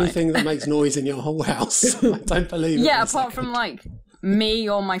only thing that makes noise in your whole house. I don't believe it. Yeah, apart from, like, me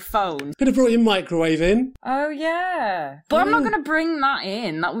or my phone. Could have brought your microwave in. Oh, yeah. But I'm not going to bring that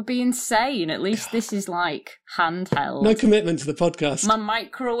in. That would be insane. At least this is, like, handheld. No commitment to the podcast. My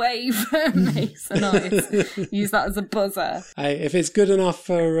microwave makes a noise. Use that as a buzzer. Hey, if it's good enough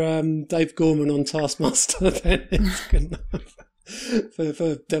for Dave Gorman on Taskmaster, then it's good enough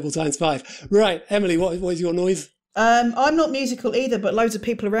for Devil Times 5. Right, Emily, what is your noise? I'm not musical either, but loads of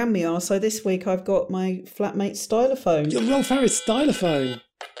people around me are. So this week I've got my flatmate stylophone. Your Rolf Harris stylophone.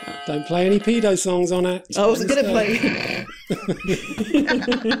 Don't play any pedo songs on it. I wasn't going to play.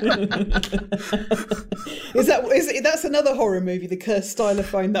 That's another horror movie, The Cursed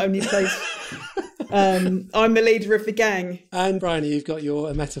Stylophone, that only plays. I'm the leader of the gang. And Brian, you've got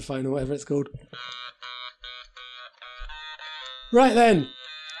your emetophone or whatever it's called. Right then,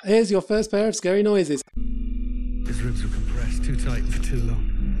 here's your first pair of scary noises. His ribs were compressed too tight for too long.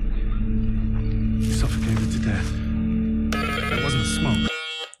 He suffocated to death. That wasn't a smoke.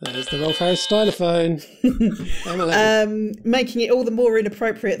 There's the Rolf Harris stylophone. Emily. Making it all the more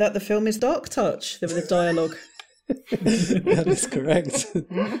inappropriate that the film is Dark Touch, with the dialogue. That is correct.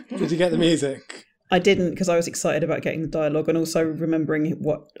 Did you get the music? I didn't, because I was excited about getting the dialogue and also remembering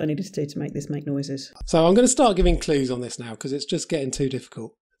what I needed to do to make this make noises. So I'm going to start giving clues on this now, because it's just getting too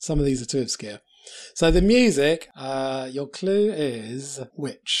difficult. Some of these are too obscure. So the music, your clue is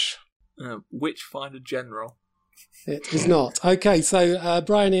witch. Witchfinder General. It is not. Okay, so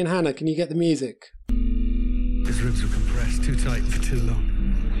Bryony and Hannah, can you get the music? His ribs were compressed too tight for too long.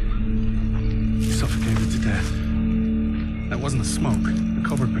 He suffocated to death. That wasn't a smoke. The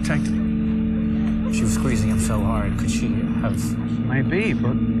cupboard protected him. She was squeezing him so hard. Could she have... Maybe, but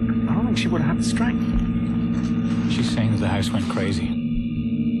I don't think she would have had the strength. She's saying that the house went crazy.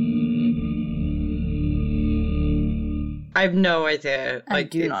 I have no idea. I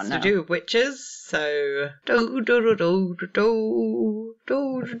do not know. To do with witches, so do do do do do do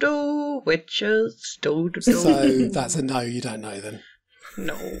do do witches do do do. So that's a no. You don't know then.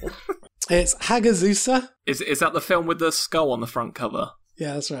 No. It's Hagazusa. Is that the film with the skull on the front cover?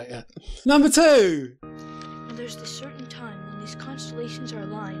 Yeah, that's right. Yeah. Number 2. And there's this certain time when these constellations are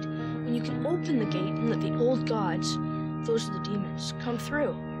aligned, when you can open the gate and let the old gods, those are the demons, come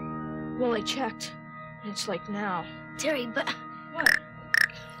through. Well, I checked, and it's like now. Terry, but... What?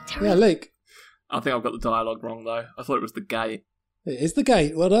 Terry? Yeah, Luke. I think I've got the dialogue wrong, though. I thought it was the gate. It is the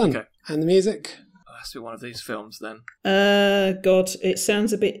gate. Well done. Okay. And the music? Oh, it has to be one of these films, then. God, it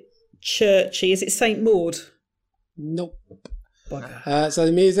sounds a bit churchy. Is it St. Maud? Nope. So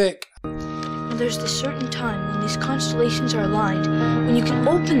the music... And there's this certain time when these constellations are aligned, when you can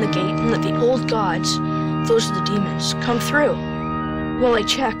open the gate and let the old gods, those are the demons, come through. Well, I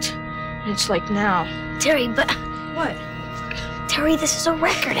checked, and it's like now. Terry, but... What? Terry, this is a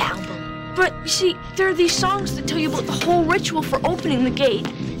record album. But, you see, there are these songs that tell you about the whole ritual for opening the gate.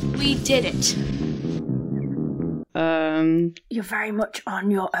 We did it. You're very much on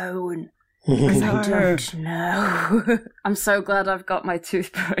your own. I don't know. I'm so glad I've got my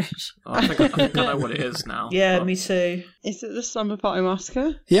toothbrush. Oh, I think I know what it is now. Yeah, but... me too. Is it the Summer Party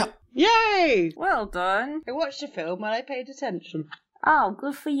Massacre? Yep. Yay! Well done. I watched the film and I paid attention. Oh,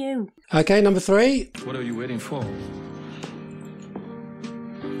 good for you. Okay, number 3. What are you waiting for?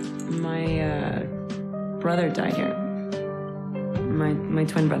 My brother died here. My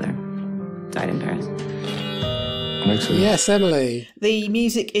twin brother died in Paris. Yes, Emily. The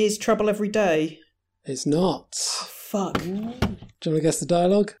music is Trouble Every Day. It's not. Oh, fuck. Do you want to guess the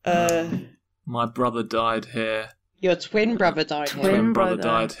dialogue? My brother died here. Your twin brother died here. Twin brother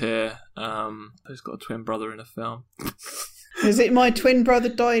died here. Who's got a twin brother in a film? Is it My Twin Brother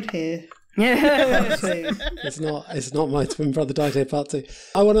Died Here? Yeah. It's not My Twin Brother Died Here Part 2.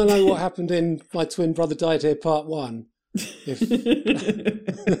 I want to know what happened in My Twin Brother Died Here Part 1. If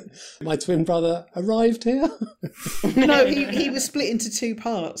my twin brother arrived here. No, he was split into 2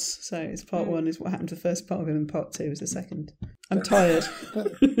 parts. So it's part 1 is what happened to the first part of him, and part 2 is the second. I'm tired.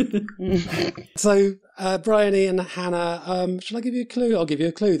 So, Bryony and Hannah, shall I give you a clue? I'll give you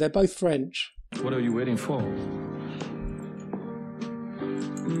a clue. They're both French. What are you waiting for?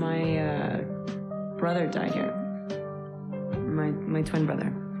 My brother died here. My twin brother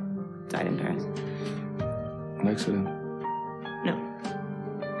died in Paris. An accident?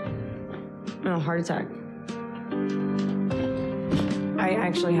 No, heart attack. I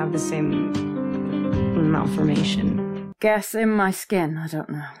actually have the same malformation. Guess in my skin, I don't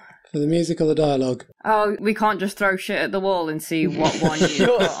know. For the music or the dialogue? Oh, we can't just throw shit at the wall and see what one you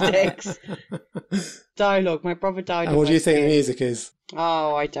got. Sticks. Dialogue. My brother died. And what do you think the music is?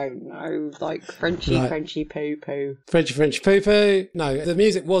 Oh, I don't know. Like Frenchy, Right. Frenchy poo poo. Frenchy poo poo. No, the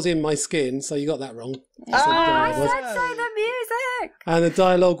music was In My Skin, so you got that wrong. That's what the dialogue was. I said say the music. And the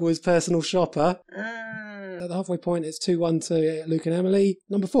dialogue was Personal Shopper. At the halfway point, it's 2-1 to Luke and Emily.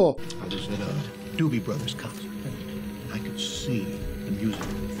 Number 4. I was at a Doobie Brothers concert, and I could see the music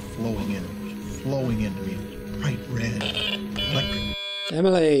flowing into me, bright red, electric.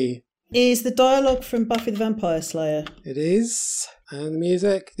 Emily. Is the dialogue from Buffy the Vampire Slayer? It is. And the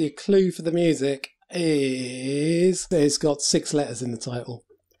music, the clue for the music is... It's got 6 letters in the title.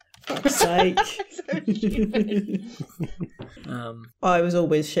 Fuck's sake. I was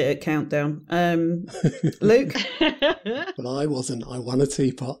always shit at Countdown. Luke? Well, I wasn't. I won a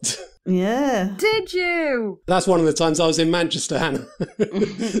teapot. Yeah. Did you? That's one of the times I was in Manchester, Hannah.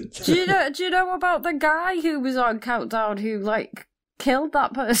 Do you know about the guy who was on Countdown who, like, killed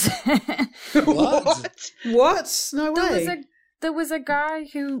that person? What? No way. There was a guy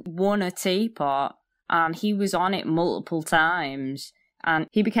who won a teapot, and he was on it multiple times. And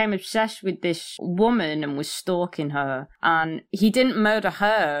he became obsessed with this woman and was stalking her. And he didn't murder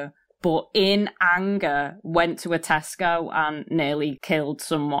her, but in anger went to a Tesco and nearly killed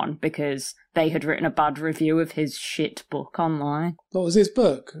someone because they had written a bad review of his shit book online. What was his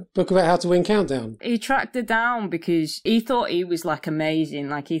book? Book about how to win Countdown? He tracked her down because he thought he was, like, amazing.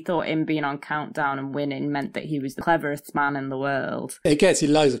 Like, he thought him being on Countdown and winning meant that he was the cleverest man in the world. It gets you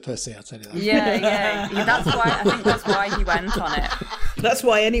loads of pussy, I'll tell you that. Yeah. I think that's why he went on it. That's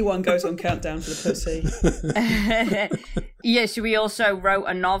why anyone goes on Countdown for the pussy. Yeah, so he also wrote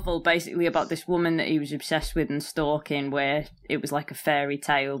a novel basically about this woman that he was obsessed with and stalking, where it was like a fairy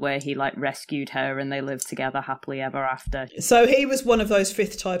tale where he, like, rescued her and they lived together happily ever after. So he was one of those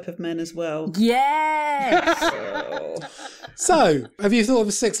fifth type of men as well. Yes! So, have you thought of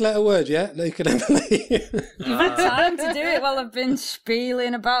a 6-letter word yet, Luke and Emily? You've had time to do it while I've been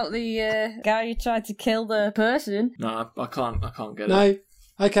spieling about the guy who tried to kill the person. No, I can't get it. No?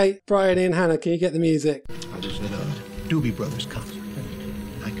 Okay, Brian and Hannah, can you get the music? I was at a Doobie Brothers concert,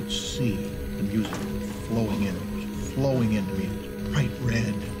 and I could see the music flowing in. It was flowing into me. It was bright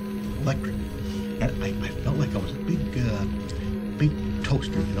red, electric. And I felt like I was a big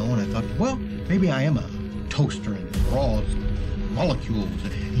toaster, you know, and I thought, well, maybe I am a toaster and raw molecules.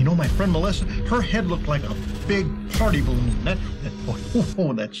 And, you know, my friend Melissa, her head looked like a big party balloon.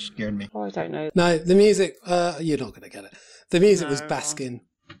 That scared me. Oh, I don't know. No, the music, you're not going to get it. The music was Baskin.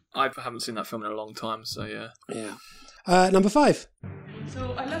 I haven't seen that film in a long time, so yeah. Yeah. Number 5.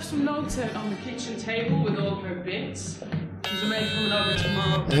 So I left some notes out on the kitchen table with all of her bits. She's made coming over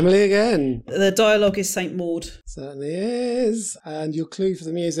tomorrow. Emily again. The dialogue is St. Maud. Certainly is. And your clue for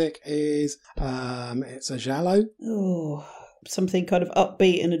the music is it's a giallo. Oh, something kind of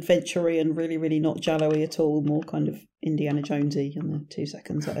upbeat and adventure-y and really, really not giallo-y at all. More kind of Indiana Jonesy in the 2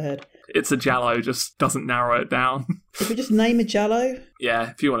 seconds that I heard. It's a giallo, just doesn't narrow it down. If we just name a giallo? Yeah,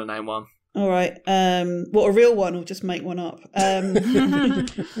 if you want to name one. All right. What, a real one or just make one up? No.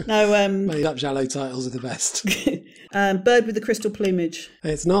 Made up giallo titles are the best. Bird with the crystal plumage.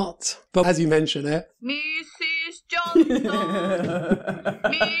 It's not. But as you mention it. Mrs. Johnson.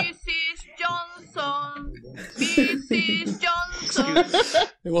 Mrs. Johnson. Mrs. Johnson.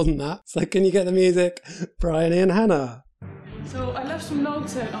 It wasn't that. So can you get the music? Brian and Hannah. So I left some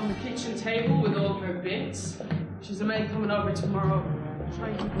notes out on the kitchen table with all of her bits. She's a maid coming over tomorrow. Try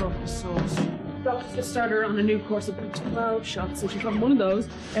and keep her off the sauce. Doctor just started her on a new course of 12 shots, so she's having one of those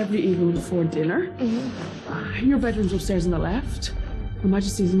every evening before dinner. Your bedroom's upstairs on the left. Her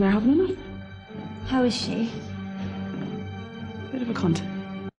Majesty's in there having enough. How is she? Bit of a cunt.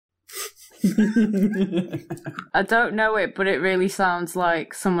 I don't know it, but it really sounds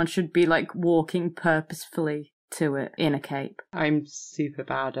like someone should be, like, walking purposefully to it in a cape. I'm super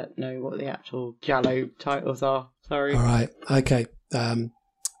bad at knowing what the actual giallo titles are. Sorry. All right. Okay.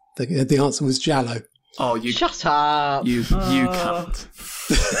 The answer was giallo. Oh, you shut up! You cunt.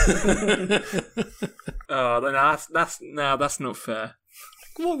 That's not fair.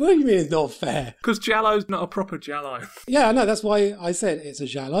 What do you mean it's not fair? Because giallo's not a proper giallo. Yeah, I know. That's why I said it's a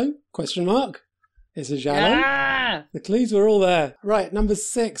giallo. ? It's a giallo. Ah! The clues were all there. Right, number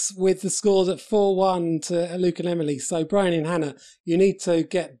 6 with the scores at 4-1 to Luke and Emily. So Brian and Hannah, you need to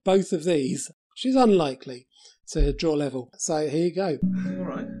get both of these. She's unlikely to draw level. So here you go. All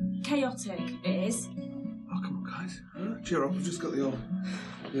right. Chaotic, it is. Oh, come on, guys. Cheer up. I've just got the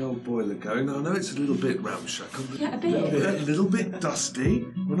old boiler going. I know it's a little bit ramshackle. Yeah, a bit. A little bit dusty.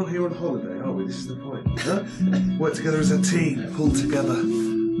 We're not here on holiday, are we? This is the point. Huh? Work together as a team. Pull together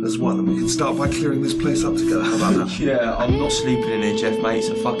as one. And we can start by clearing this place up together. How about that? Yeah, I'm not sleeping in here, Jeff, mate. It's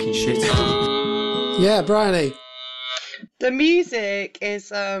a fucking shit. Yeah, Bryony. The music is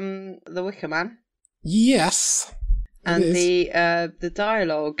The Wicker Man. Yes. And the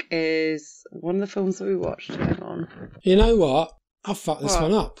dialogue is one of the films that we watched. Hang on. You know what? I'll fuck this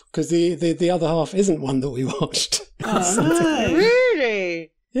one up because the other half isn't one that we watched. Oh,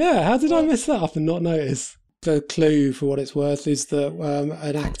 really? Yeah, how did I mess that up and not notice? The clue, for what it's worth, is that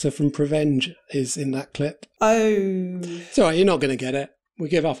an actor from Prevenge is in that clip. Oh. It's all right, you're not going to get it. We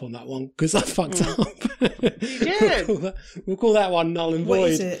give up on that one because I fucked up. You did? We'll call that one null and void. What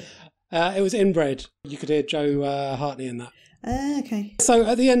is it? It was Inbred. You could hear Joe Hartney in that. Okay. So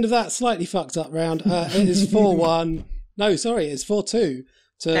at the end of that slightly fucked up round, it is 4-1. No, sorry, it's 4-2 to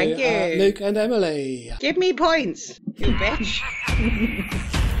Thank you. Luke and Emily. Give me points, you bitch.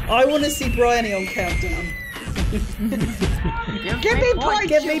 I want to see Bryony on Countdown. Give me points.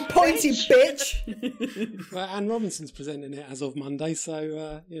 Give me points, you bitch. Well, Anne Robinson's presenting it as of Monday,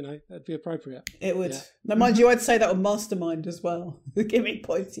 so, that'd be appropriate. It would. Yeah. Now, mind you, I'd say that on Mastermind as well. Give me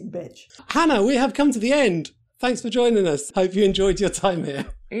points, you bitch. Hannah, we have come to the end. Thanks for joining us. Hope you enjoyed your time here.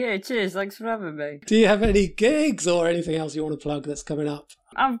 Yeah, cheers. Thanks for having me. Do you have any gigs or anything else you want to plug that's coming up?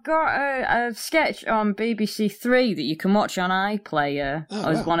 I've got a sketch on BBC Three that you can watch on iPlayer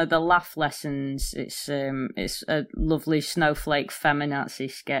as one of the laugh lessons. It's a lovely snowflake feminazi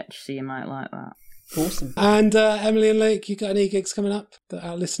sketch, so you might like that. Awesome. And Emily and Luke, you got any gigs coming up that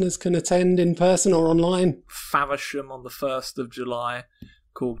our listeners can attend in person or online? Faversham on the 1st of July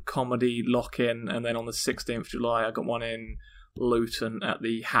called Comedy Lock-In, and then on the 16th of July I got one in Luton at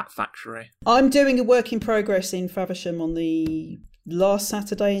the Hat Factory. I'm doing a work in progress in Faversham on the last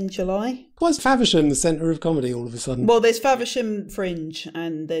Saturday in July. Why is Faversham the centre of comedy all of a sudden? Well, there's Faversham Fringe,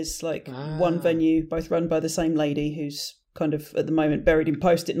 and there's one venue, both run by the same lady who's kind of at the moment buried in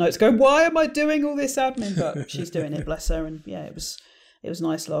post-it notes going, why am I doing all this admin? But she's doing it, bless her. And yeah, it was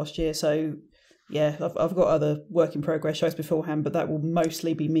nice last year. So yeah, I've got other work in progress shows beforehand, but that will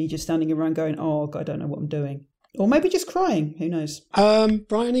mostly be me just standing around going, oh, I don't know what I'm doing. Or maybe just crying, who knows?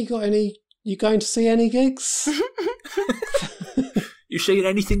 Brian, you going to see any gigs? You seen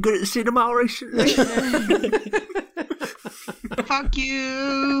anything good at the cinema recently? Fuck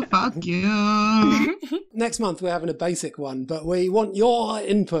you. Next month we're having a basic one, but we want your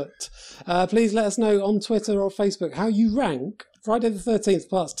input. Please let us know on Twitter or Facebook how you rank Friday the 13th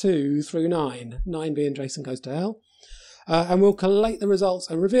parts 2 through 9, 9 being Jason Goes to Hell. And we'll collate the results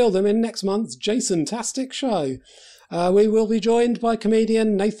and reveal them in next month's Jason-tastic show. We will be joined by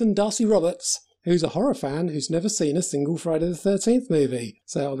comedian Nathan Darcy Roberts, who's a horror fan who's never seen a single Friday the 13th movie.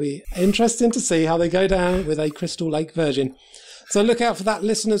 So it'll be interesting to see how they go down with a Crystal Lake virgin. So look out for that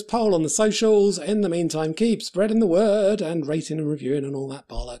listeners' poll on the socials. In the meantime, keep spreading the word and rating and reviewing and all that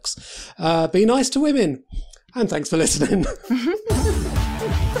bollocks. Be nice to women. And thanks for listening. I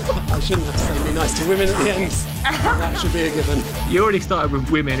shouldn't have to say be nice to women at the end. That should be a given. You already started with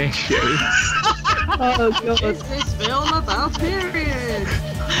women issues. Oh, God. Is this film about period?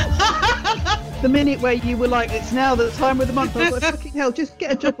 The minute where you were like, it's now the time of the month, I was like, fucking hell, just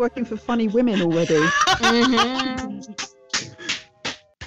get a job working for funny women already.